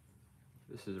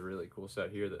 This is a really cool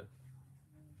set here, the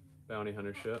Bounty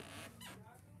Hunter ship.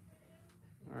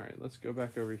 Alright, let's go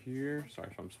back over here. Sorry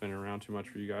if I'm spinning around too much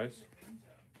for you guys.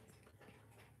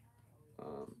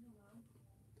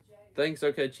 Thanks,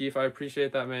 okay, Chief. I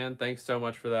appreciate that, man. Thanks so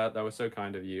much for that. That was so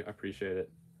kind of you. I appreciate it.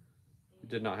 You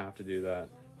did not have to do that.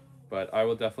 But I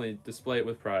will definitely display it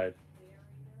with pride.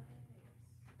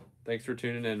 Thanks for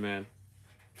tuning in, man.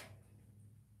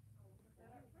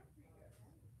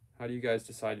 How do you guys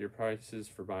decide your prices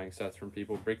for buying sets from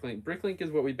people? Bricklink. Bricklink is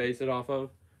what we base it off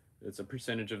of. It's a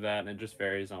percentage of that, and it just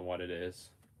varies on what it is.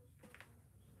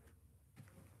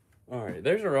 All right,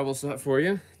 there's a Rebel set for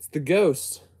you. It's the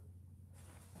Ghost.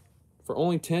 For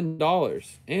only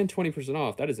 $10 and 20%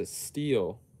 off. That is a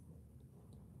steal.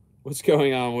 What's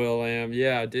going on, Will Lamb?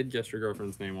 Yeah, I did guess your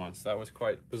girlfriend's name once. That was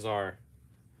quite bizarre.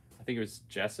 I think it was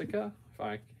Jessica, if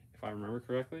I remember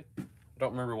correctly. I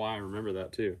don't remember why I remember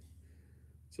that too.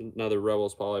 It's another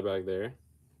Rebels polybag there.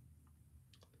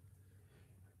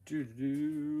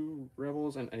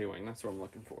 Rebels and A-Wing. That's what I'm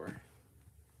looking for.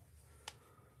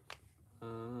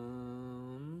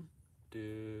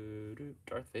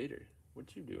 Darth Vader.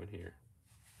 What you doing here?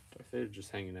 Darth Vader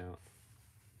just hanging out.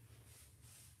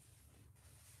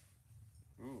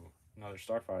 Ooh, another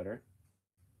Starfighter.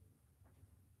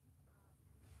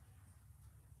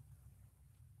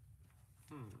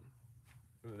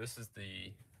 Ooh, this is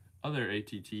the other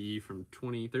ATTE from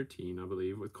 2013, I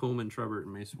believe, with Coleman, Trubert,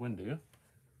 and Mace Windu.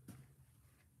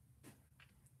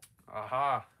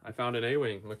 Aha! I found an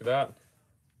A-Wing. Look at that.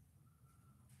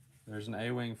 There's an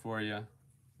A-Wing for you.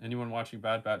 Anyone watching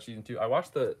Bad Batch Season 2? I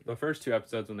watched the first 2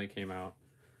 episodes when they came out.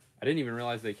 I didn't even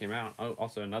realize they came out. Oh,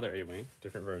 also another A-Wing,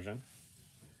 different version.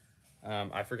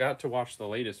 I forgot to watch the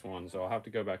latest one, so I'll have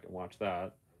to go back and watch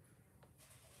that.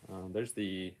 There's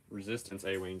the Resistance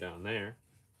A-Wing down there.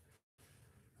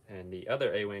 And the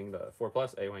other A-Wing, the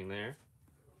 4+ A-Wing there.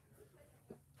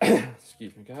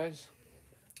 Excuse me, guys.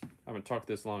 I haven't talked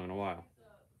this long in a while.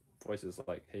 Voice is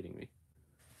like hating me.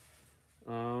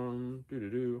 I'm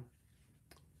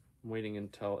waiting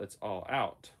until it's all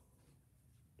out.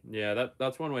 Yeah,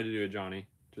 that's one way to do it, Johnny.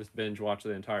 Just binge watch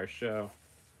the entire show.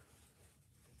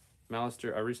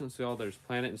 Malastare. I recently saw there's a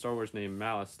planet in Star Wars named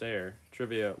Malastare.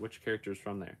 Trivia, which character is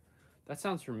from there? That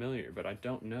sounds familiar, but I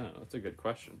don't know. That's a good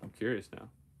question. I'm curious now.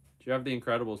 Do you have the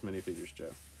Incredibles minifigures,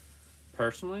 Joe?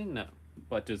 Personally, no.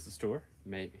 But does the store?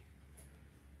 Maybe.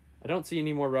 I don't see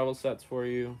any more Rebel sets for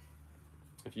you.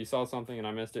 If you saw something and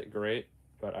I missed it, great.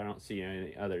 But I don't see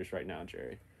any others right now,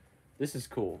 Jerry. This is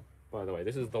cool, by the way.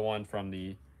 This is the one from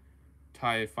the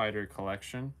TIE Fighter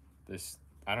collection. This,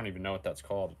 I don't even know what that's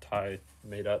called. A TIE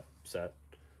made-up set.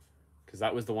 Because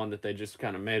that was the one that they just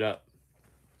kind of made up.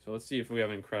 So let's see if we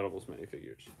have Incredibles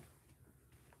minifigures.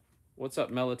 What's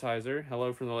up, Melitizer?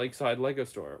 Hello from the Lakeside Lego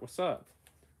store. What's up?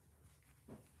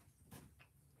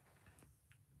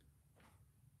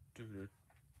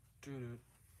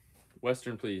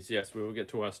 Western, please. Yes, we will get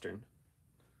to Western.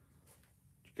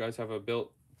 Do you guys have a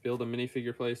build a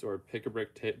minifigure place or pick a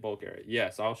brick bulk area?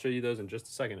 Yes, I'll show you those in just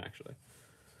a second, actually.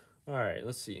 All right,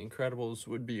 let's see. Incredibles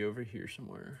would be over here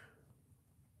somewhere.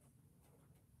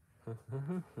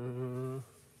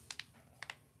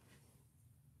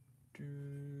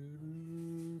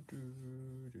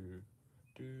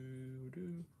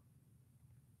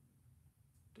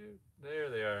 There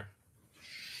they are.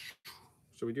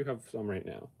 So we do have some right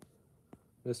now.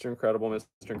 Mr. Incredible,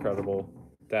 Mr. Incredible,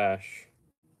 Dash,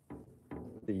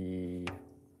 the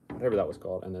whatever that was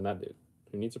called, and then that dude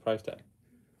who needs a price tag.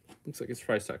 Looks like his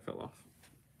price tag fell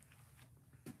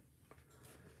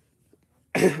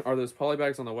off. Are those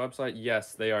polybags on the website?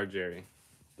 Yes, they are, Jerry.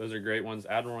 Those are great ones.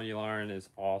 Admiral Yularen is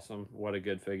awesome. What a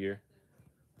good figure.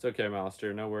 It's okay,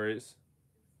 Malastare. No worries.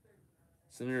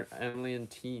 Senator Alien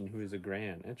Teen, who is a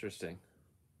Grand. Interesting.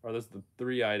 Are those the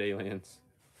 3-eyed aliens?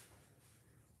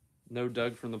 No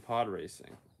Doug from the pod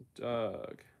racing.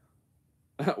 Doug.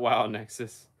 Wow,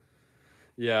 Nexus.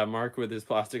 Yeah, Mark with his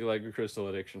plastic Lego crystal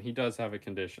addiction. He does have a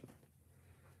condition.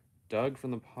 Doug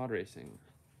from the pod racing.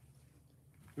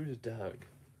 Who's Doug?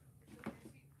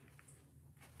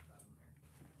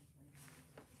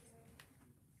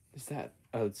 Is that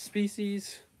a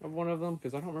species of one of them?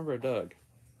 Because I don't remember a Doug.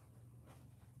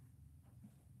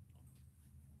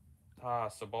 Ah,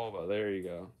 Sebulba. There you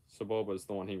go. Sebulba is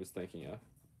the one he was thinking of.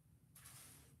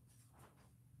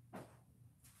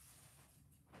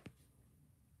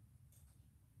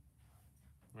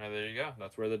 Right, there you go.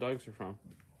 That's where the Dougs are from.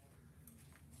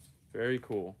 Very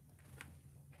cool.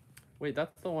 Wait,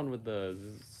 that's the one with the,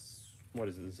 what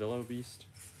is it, Zillow Beast?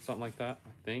 Something like that,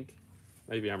 I think.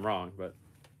 Maybe I'm wrong, but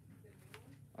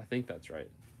I think that's right.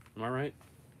 Am I right?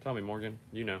 Tell me, Morgan.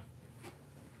 You know.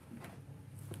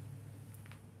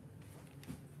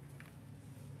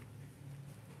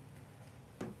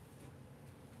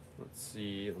 Let's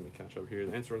see. Let me catch up here.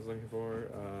 The answer I was looking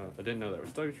for. I didn't know that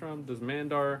was Doug's from. Does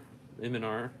Minar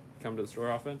come to the store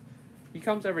often? He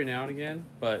comes every now and again,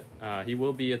 but he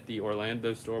will be at the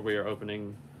Orlando store. We are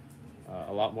opening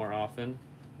a lot more often.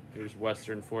 Here's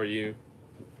Western for you,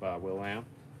 Will Lamb.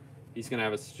 He's going to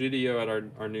have a studio at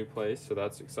our new place, so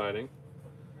that's exciting.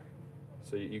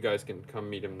 So you guys can come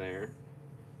meet him there.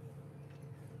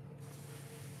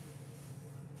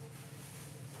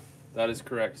 That is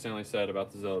correct, Stanley said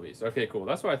about the Zillow Beast. Okay, cool.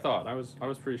 That's what I thought. I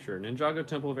was pretty sure. Ninjago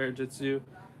Temple of Air Jitsu.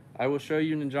 I will show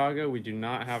you Ninjago. We do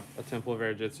not have a Temple of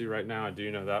Air Jitsu right now. I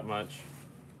do know that much.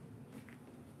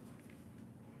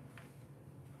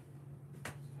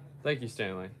 Thank you,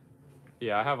 Stanley.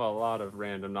 Yeah, I have a lot of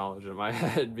random knowledge in my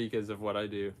head because of what I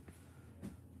do.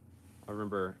 I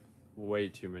remember way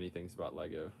too many things about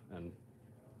Lego, and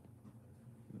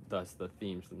thus the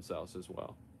themes themselves as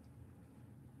well.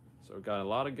 So we've got a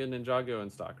lot of good Ninjago in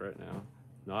stock right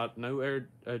now. No Air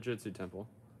Jitsu Temple.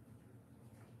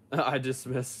 I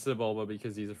dismissed Sebulba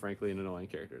because he's a frankly an annoying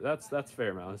character. That's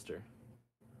fair, Malister.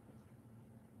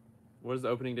 What is the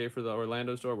opening day for the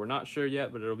Orlando store? We're not sure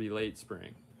yet, but it'll be late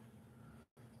spring.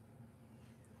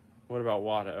 What about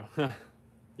Watto?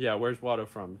 Yeah, where's Watto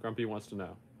from? Grumpy wants to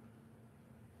know.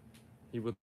 He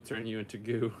will turn you into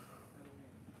goo.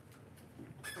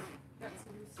 Got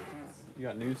some new sets. You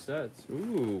got new sets.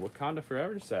 Ooh, Wakanda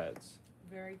Forever sets.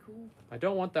 Very cool. I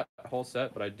don't want that whole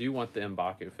set, but I do want the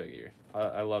M'Baku figure.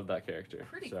 I love that character.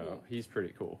 Pretty so cool. he's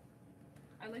pretty cool.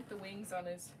 I like the wings on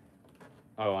his.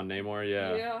 Oh, on Namor,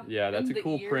 yeah. Yeah. Yeah, that's And a the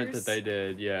cool print ears. that they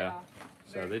did, yeah.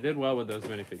 So Very they did well with those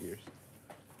minifigures.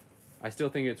 I still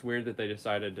think it's weird that they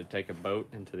decided to take a boat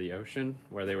into the ocean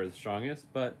where they were the strongest,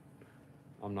 but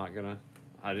I'm not gonna.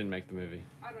 I didn't make the movie.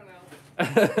 I don't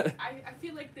know. I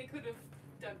feel like they could have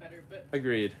done better, but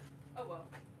Agreed. oh well.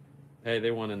 Hey,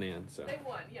 they won in the end, so. They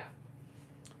won, yeah.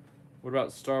 What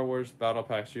about Star Wars battle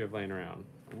packs you have laying around?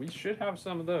 We should have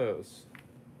some of those.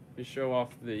 We show off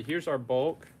the. Here's our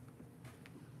bulk.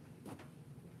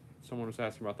 Someone was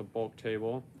asking about the bulk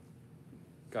table.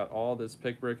 Got all this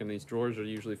pick brick, and these drawers are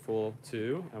usually full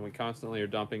too. And we constantly are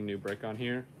dumping new brick on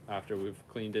here after we've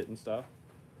cleaned it and stuff.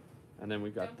 And then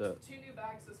we've got Dumped 2 new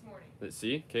bags this morning.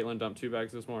 see, Caitlin dumped 2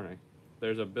 bags this morning.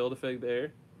 There's a Build-A-Fig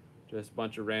there. Just a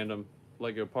bunch of random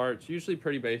Lego parts. Usually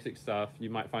pretty basic stuff. You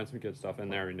might find some good stuff in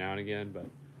there every now and again, but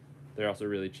they're also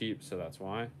really cheap, so that's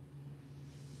why.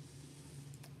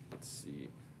 Let's see.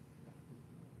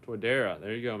 Toydera.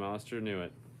 There you go. Malister knew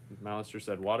it. Malister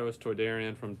said Watto is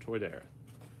Toydarian from Toydera.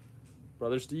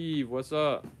 Brother Steve, what's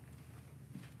up?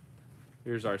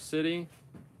 Here's our city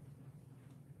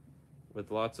with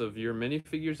lots of your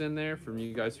minifigures in there. From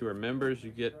you guys who are members,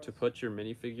 you get to put your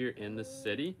minifigure in the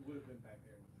city.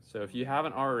 So if you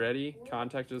haven't already,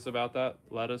 contact us about that.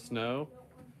 Let us know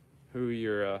who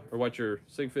your or what your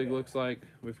sig fig looks like.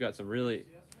 We've got some really.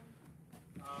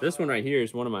 This one right here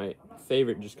is one of my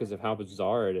favorite just because of how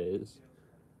bizarre it is.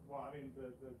 Well, I mean,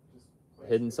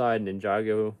 Hidden Side,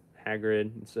 Ninjago,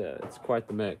 Hagrid. It's quite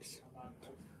the mix.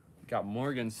 Got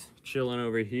Morgan's chilling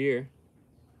over here.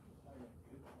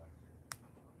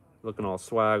 Looking all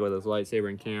swag with his lightsaber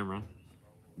and camera.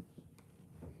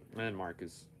 And Mark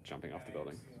is jumping off the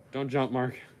building. Don't jump,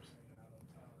 Mark.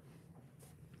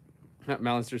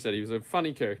 Malister said he was a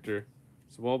funny character.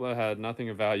 Sebulba had nothing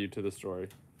of value to the story.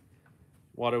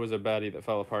 Watto was a baddie that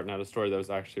fell apart and had a story that was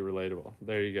actually relatable.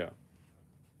 There you go.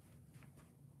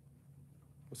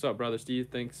 What's up, Brother Steve?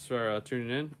 Thanks for tuning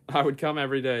in. I would come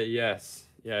every day. Yes.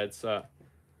 Yeah, it's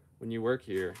when you work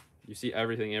here, you see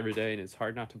everything every day, and it's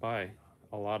hard not to buy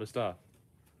a lot of stuff.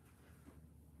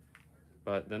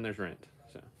 But then there's rent.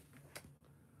 So,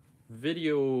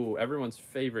 video, everyone's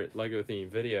favorite Lego theme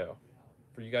video.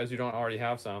 For you guys who don't already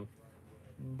have some,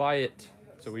 buy it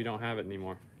so we don't have it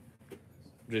anymore.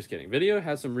 Just kidding. Video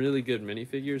has some really good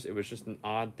minifigures. It was just an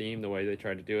odd theme the way they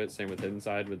tried to do it. Same with Hidden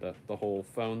Side with the whole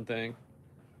phone thing.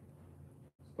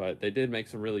 But they did make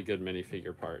some really good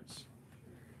minifigure parts.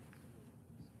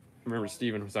 I remember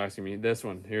Steven was asking me, this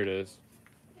one, here it is.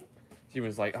 He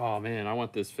was like, oh man, I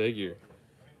want this figure.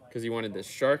 Because he wanted this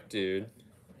shark dude,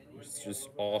 which is just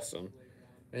awesome.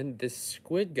 And this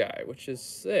squid guy, which is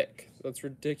sick. That's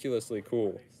ridiculously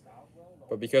cool.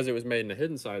 But because it was made in a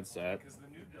Hidden Side set,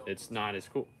 it's not as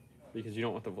cool. Because you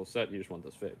don't want the full set, you just want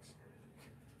those figs.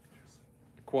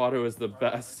 Quado is the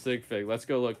best sig fig. Let's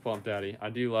go look, Plump Daddy. I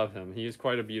do love him. He is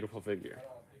quite a beautiful figure.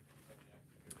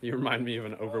 You remind me of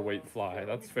an overweight fly.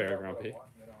 That's fair, Grumpy.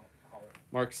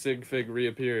 Mark sig fig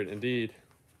reappeared, indeed.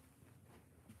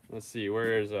 Let's see,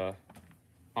 where is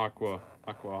Aqua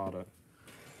Auto?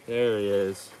 There he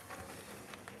is.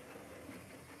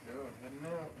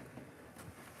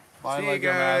 Bye, See you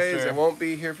Lego guys. Master. I won't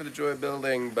be here for the Joy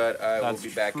Building, but I That's will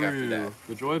be back after true. that.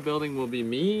 The Joy Building will be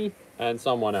me and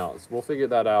someone else. We'll figure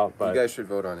that out, but You guys should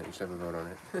vote on it. You should have a vote on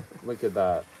it. look at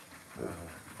that.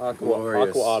 glorious.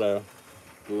 Aqua Auto.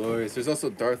 Glorious. There's also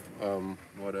Darth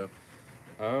Watto.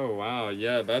 Oh, wow.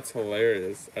 Yeah, that's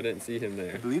hilarious. I didn't see him I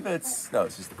there. believe no, it's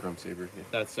just the Chrome Saber. Yeah.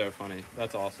 That's so funny.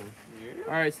 That's awesome.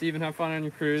 All right, Steven, have fun on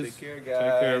your cruise. Take care,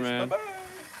 guys. Take care, man. Bye-bye.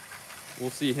 We'll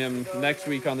see him next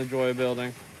week on the Joy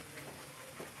Building.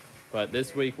 But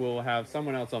this week we'll have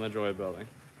someone else on the Joy Building.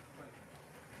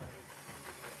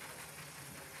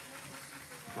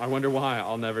 I wonder why.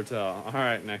 I'll never tell. All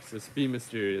right, Nexus, be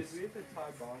mysterious. Did we have a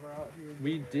TIE bomber out here?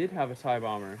 We did have a TIE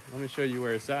bomber. Let me show you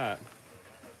where it's at.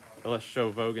 Let's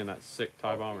show Vogan that sick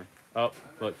TIE bomber. Oh,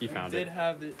 look, he found Did it.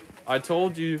 have it. I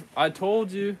told you. I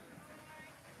told you.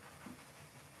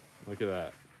 Look at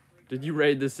that. Did you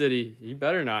raid the city? You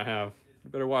better not have.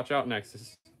 Better watch out,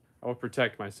 Nexus. I will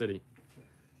protect my city.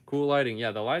 Cool lighting.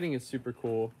 Yeah, the lighting is super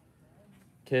cool.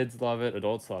 Kids love it.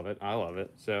 Adults love it. I love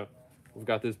it. So we've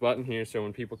got this button here, so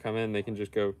when people come in, they can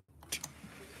just go.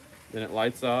 Then it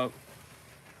lights up.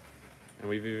 And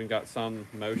we've even got some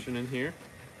motion in here.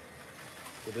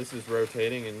 So this is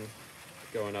rotating and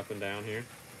going up and down here.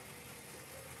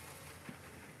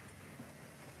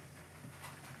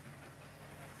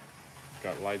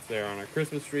 Got lights there on our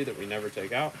Christmas tree that we never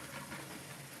take out.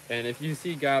 And if you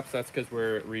see gaps, that's because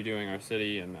we're redoing our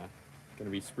city and going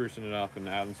to be sprucing it up and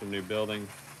adding some new buildings.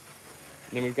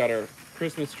 And then we've got our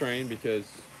Christmas train because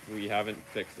we haven't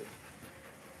fixed it.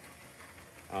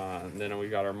 And then we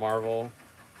got our Marvel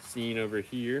scene over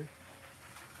here.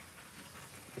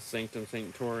 The Sanctum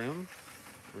Sanctorum.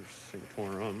 Or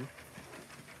Sanctorum.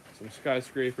 Some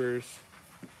skyscrapers.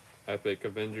 Epic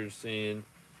Avengers scene.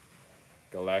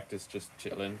 Galactus just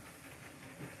chilling.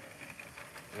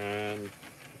 And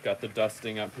we've got the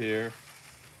dusting up here.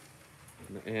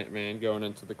 And the Ant-Man going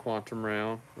into the quantum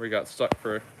realm. We got stuck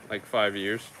for like 5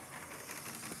 years.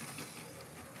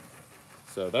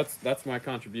 So that's my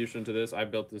contribution to this. I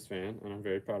built this van, and I'm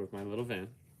very proud of my little van.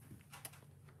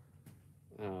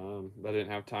 I didn't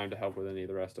have time to help with any of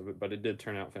the rest of it, but it did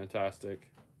turn out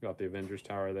fantastic. Got the Avengers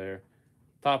Tower there.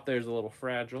 Top there's a little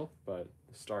fragile, but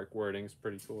the Stark wording's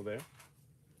pretty cool there.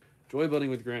 Joy building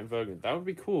with Grant Vogan. That would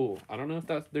be cool. I don't know if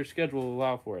that's their schedule will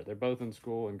allow for it. They're both in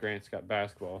school, and Grant's got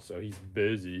basketball, so he's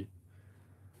busy.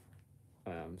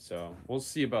 So we'll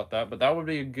see about that, but that would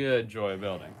be a good Joy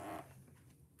building.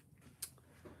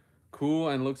 Cool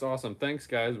and looks awesome. Thanks,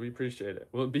 guys. We appreciate it.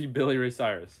 Will it be Billy Ray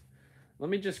Cyrus? Let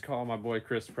me just call my boy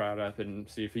Chris Pratt up and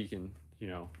see if he can,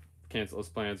 cancel his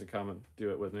plans and come and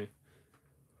do it with me.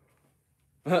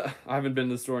 I haven't been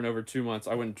to the store in over 2 months.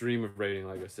 I wouldn't dream of raiding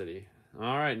Lego City.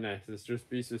 All right, next. Let's just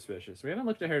be suspicious. We haven't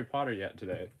looked at Harry Potter yet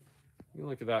today. We can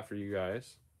look at that for you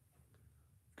guys.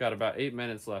 Got about 8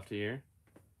 minutes left here.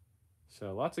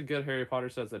 So lots of good Harry Potter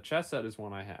sets. The chess set is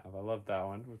one I have. I love that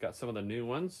one. We've got some of the new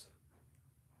ones.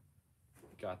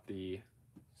 Got the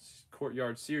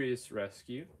Courtyard Sirius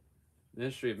Rescue.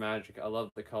 Ministry of Magic. I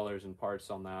love the colors and parts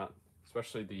on that,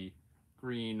 especially the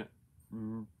green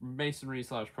masonry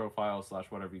 / profile /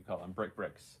 whatever you call them,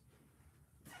 bricks.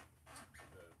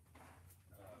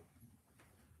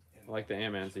 I like the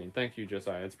Ant-Man scene. Thank you,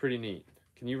 Josiah. It's pretty neat.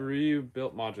 Can you review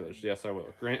built modulars? Yes, I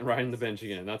will. Grant riding the bench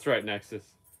again. That's right, Nexus.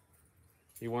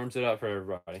 He warms it up for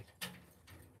everybody.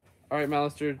 All right,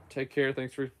 Malister, take care.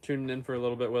 Thanks for tuning in for a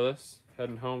little bit with us.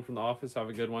 Heading home from the office. Have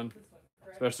a good one.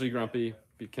 Especially Grumpy.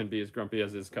 Can be as grumpy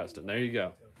as his custom. There you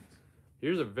go.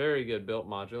 Here's a very good built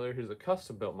modular. Here's a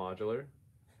custom built modular.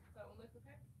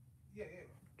 Yeah.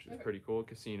 Which is pretty cool.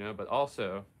 Casino. But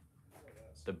also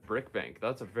the Brick Bank.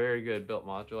 That's a very good built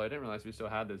modular. I didn't realize we still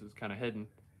had this. It's kind of hidden.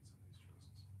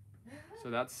 So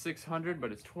that's $600,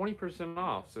 but it's 20%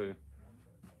 off. So it's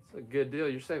a good deal.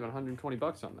 You're saving 120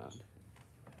 bucks on that.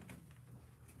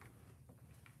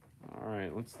 All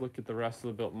right, let's look at the rest of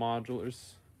the built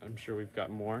modulars. I'm sure we've got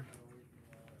more.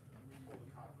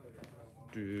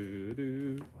 Try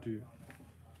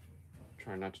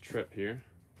not to trip here.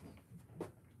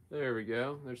 There we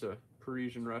go. There's a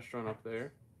Parisian restaurant up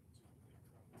there.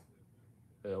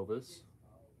 Elvis.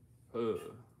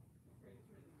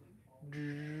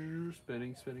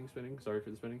 Spinning. Sorry for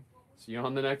the spinning. See you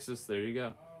on the Nexus. There you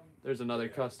go. There's another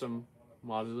custom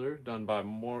modular done by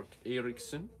Mork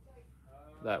Eriksson.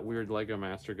 That weird Lego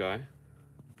Master guy.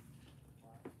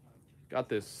 Got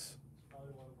this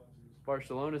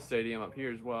Barcelona stadium up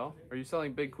here as well. Are you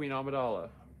selling Big Queen Amidala?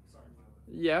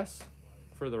 Yes,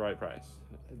 for the right price.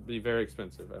 It'd be very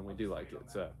expensive, and we do like it,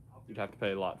 so you'd have to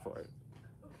pay a lot for it.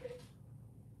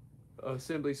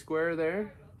 Assembly Square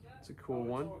there. It's a cool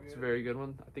one. It's a very good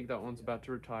one. I think that one's about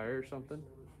to retire or something.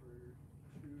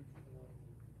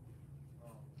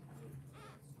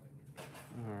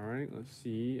 All right, let's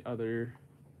see. We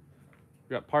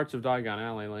got parts of Diagon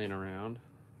Alley laying around.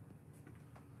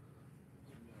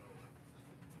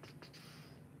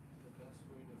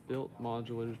 Built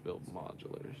modulars.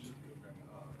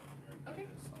 Okay.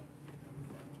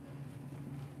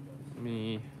 Let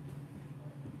me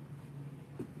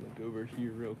look over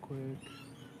here real quick.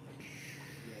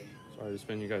 Sorry to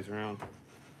spin you guys around.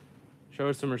 Show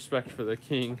us some respect for the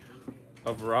king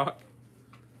of rock.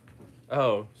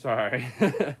 Oh, sorry.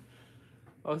 I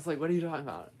was like, what are you talking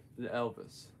about? The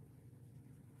Elvis.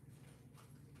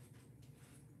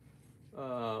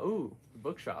 Ooh, the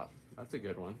bookshop. That's a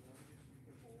good one.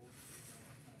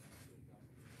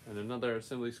 And another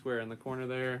assembly square in the corner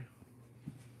there.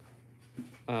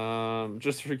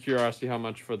 Just for curiosity, how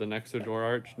much for the Nexo door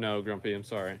arch? No, Grumpy, I'm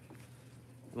sorry.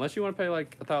 Unless you want to pay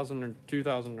like 1,000 or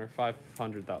 2,000 or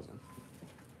 500,000.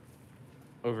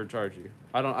 Overcharge you.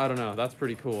 I don't know. That's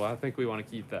pretty cool. I think we want to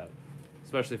keep that,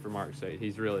 especially for Mark's sake.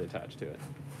 He's really attached to it.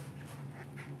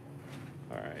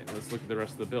 All right, let's look at the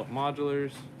rest of the built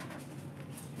modulars.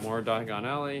 More Diagon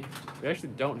Alley. We actually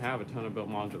don't have a ton of built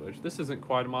modulars. This isn't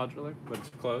quite a modular, but it's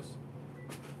close.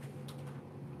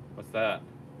 What's that?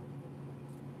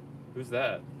 Who's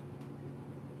that?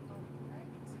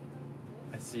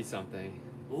 I see something.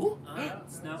 Ooh,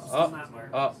 it's not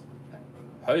Mark.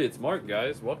 Hey, it's Mark,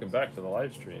 guys. Welcome back to the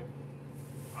live stream.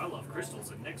 I love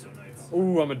crystals and Nexonites.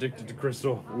 Ooh, I'm addicted to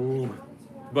crystal. Ooh.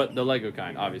 But the Lego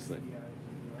kind, obviously.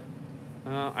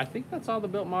 I think that's all the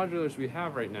built modulars we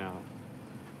have right now.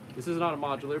 This is not a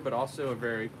modular, but also a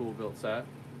very cool built set.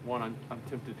 One I'm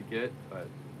tempted to get, but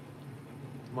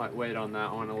might wait on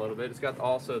that one a little bit. It's got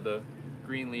also the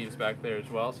green leaves back there as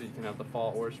well, so you can have the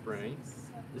fall or spring.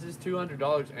 This is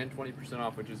 $200 and 20%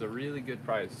 off, which is a really good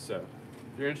price. So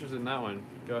if you're interested in that one,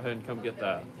 go ahead and come get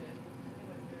that.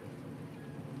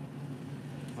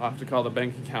 I'll have to call the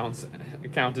bank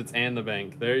accountants and the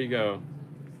bank. There you go.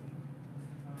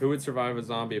 Who would survive a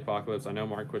zombie apocalypse? I know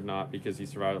Mark would not because he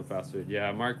survived with fast food.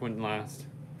 Yeah, Mark wouldn't last.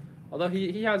 Although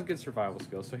he has good survival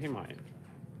skills, so he might.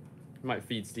 He might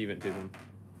feed Steven to them.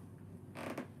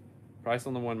 Price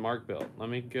on the one Mark built. Let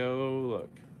me go look.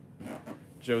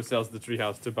 Joe sells the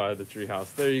treehouse to buy the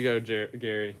treehouse. There you go,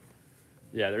 Gary.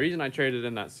 Yeah, the reason I traded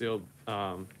in that sealed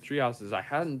treehouse is I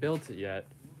hadn't built it yet.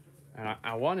 And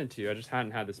I wanted to, I just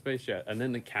hadn't had the space yet. And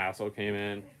then the castle came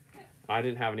in. I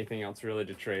didn't have anything else really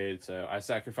to trade, so I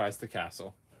sacrificed the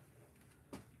castle.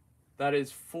 That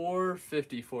is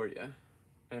 $450 for you.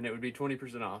 And it would be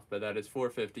 20% off, but that is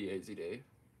 $450 AZ Dave.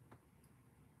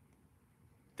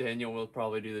 Daniel will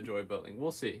probably do the joy building.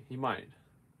 We'll see. He might.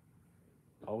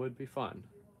 All would be fun.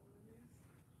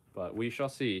 But we shall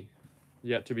see.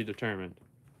 Yet to be determined.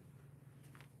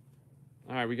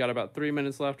 Alright, we got about 3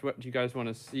 minutes left. What do you guys want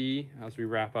to see as we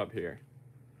wrap up here?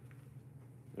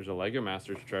 There's a Lego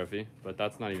Masters trophy, but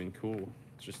that's not even cool.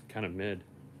 It's just kind of mid.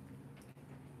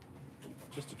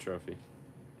 Just a trophy.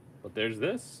 But there's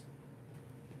this.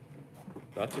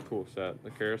 That's a cool set.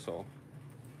 The carousel.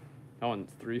 That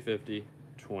one's $350,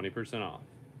 20% off.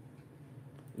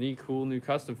 Any cool new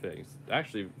custom figs?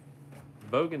 Actually,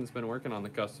 Bogan's been working on the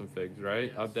custom figs,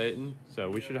 right? Yes. Updating. So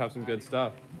we should have some good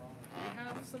stuff. We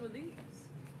have some of these.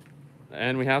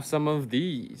 And we have some of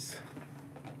these.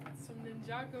 Some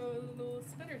Ninjago little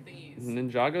spinner thingies.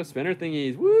 Ninjago spinner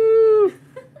thingies. Woo!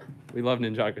 We love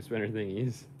Ninjago spinner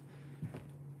thingies.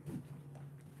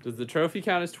 Does the trophy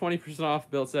count as 20%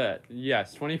 off built set?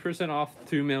 Yes, 20% off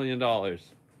 $2 million. Ninjago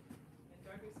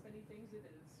spinny things it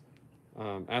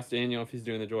is. Ask Daniel if he's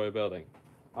doing the joy of building.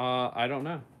 I don't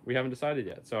know. We haven't decided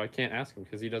yet, so I can't ask him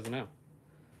because he doesn't know.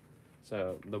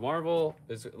 So the Marvel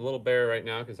is a little bare right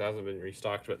now because it hasn't been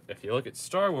restocked. But if you look at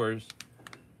Star Wars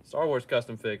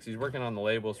custom fix, he's working on the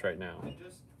labels right now. I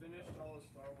just finished all of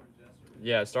Star Wars yesterday.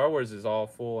 Yeah, Star Wars is all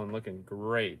full and looking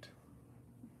great.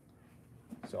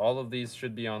 So all of these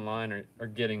should be online or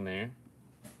getting there.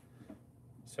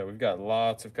 So we've got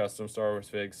lots of custom Star Wars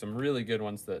figs, some really good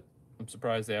ones that I'm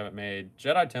surprised they haven't made.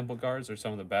 Jedi Temple Guards are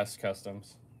some of the best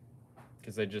customs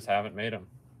because they just haven't made them.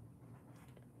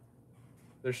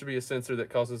 There should be a sensor that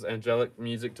causes angelic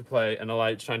music to play and a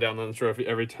light shine down on the trophy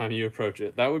every time you approach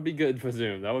it. That would be good for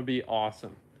Zoom. That would be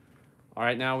awesome. All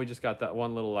right, now we just got that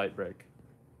one little light break,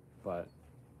 but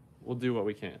we'll do what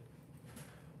we can.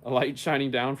 A light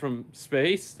shining down from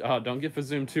space? Oh, don't get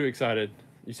Fazoom too excited.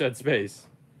 You said space.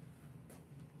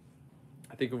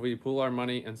 I think if we pool our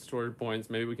money and store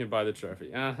points, maybe we can buy the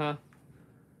trophy. Uh-huh.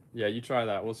 Yeah, you try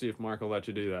that. We'll see if Mark will let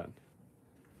you do that.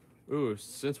 Ooh,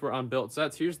 since we're on built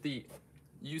sets, here's the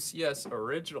UCS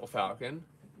original Falcon.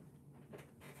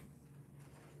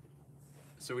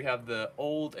 So we have the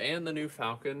old and the new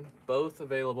Falcon, both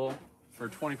available for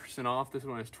 20% off. This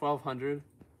one is $1,200,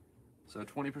 so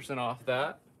 20% off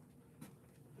that.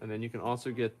 And then you can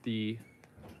also get the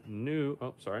new,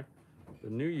 the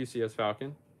new UCS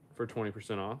Falcon for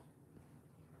 20% off.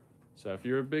 So if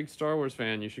you're a big Star Wars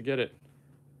fan, you should get it.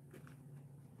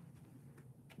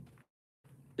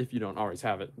 If you don't always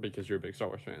have it because you're a big Star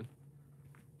Wars fan.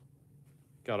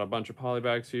 Got a bunch of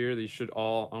polybags here. These should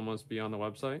all almost be on the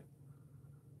website.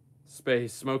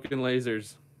 Space, smoke and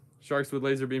lasers. Sharks with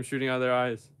laser beams shooting out of their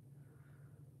eyes.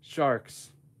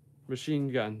 Sharks.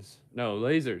 Machine guns. No,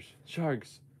 lasers.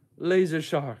 Sharks. Laser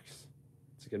sharks.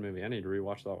 It's a good movie. I need to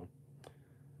rewatch that one.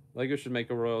 Lego should make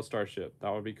a Royal Starship.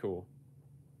 That would be cool.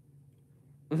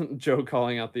 Joe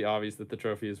calling out the obvious that the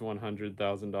trophy is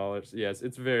 $100,000. Yes,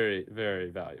 it's very, very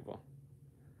valuable.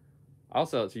 I'll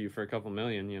sell it to you for a couple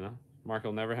million, you know. Mark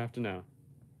will never have to know.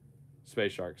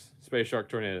 Space Sharks. Space Shark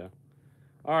Tornado.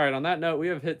 All right, on that note, we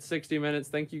have hit 60 minutes.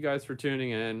 Thank you guys for tuning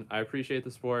in. I appreciate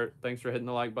the support. Thanks for hitting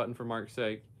the like button for Mark's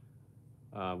sake.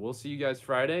 We'll see you guys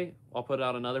Friday. I'll put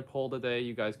out another poll today.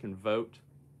 You guys can vote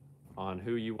on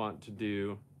who you want to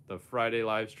do the Friday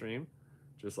live stream,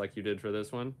 just like you did for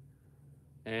this one.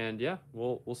 And yeah,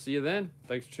 we'll see you then.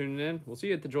 Thanks for tuning in. We'll see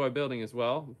you at the Joy Building as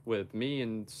well with me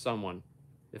and someone.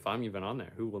 If I'm even on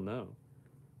there, who will know?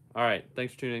 All right,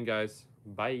 thanks for tuning in, guys.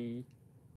 Bye.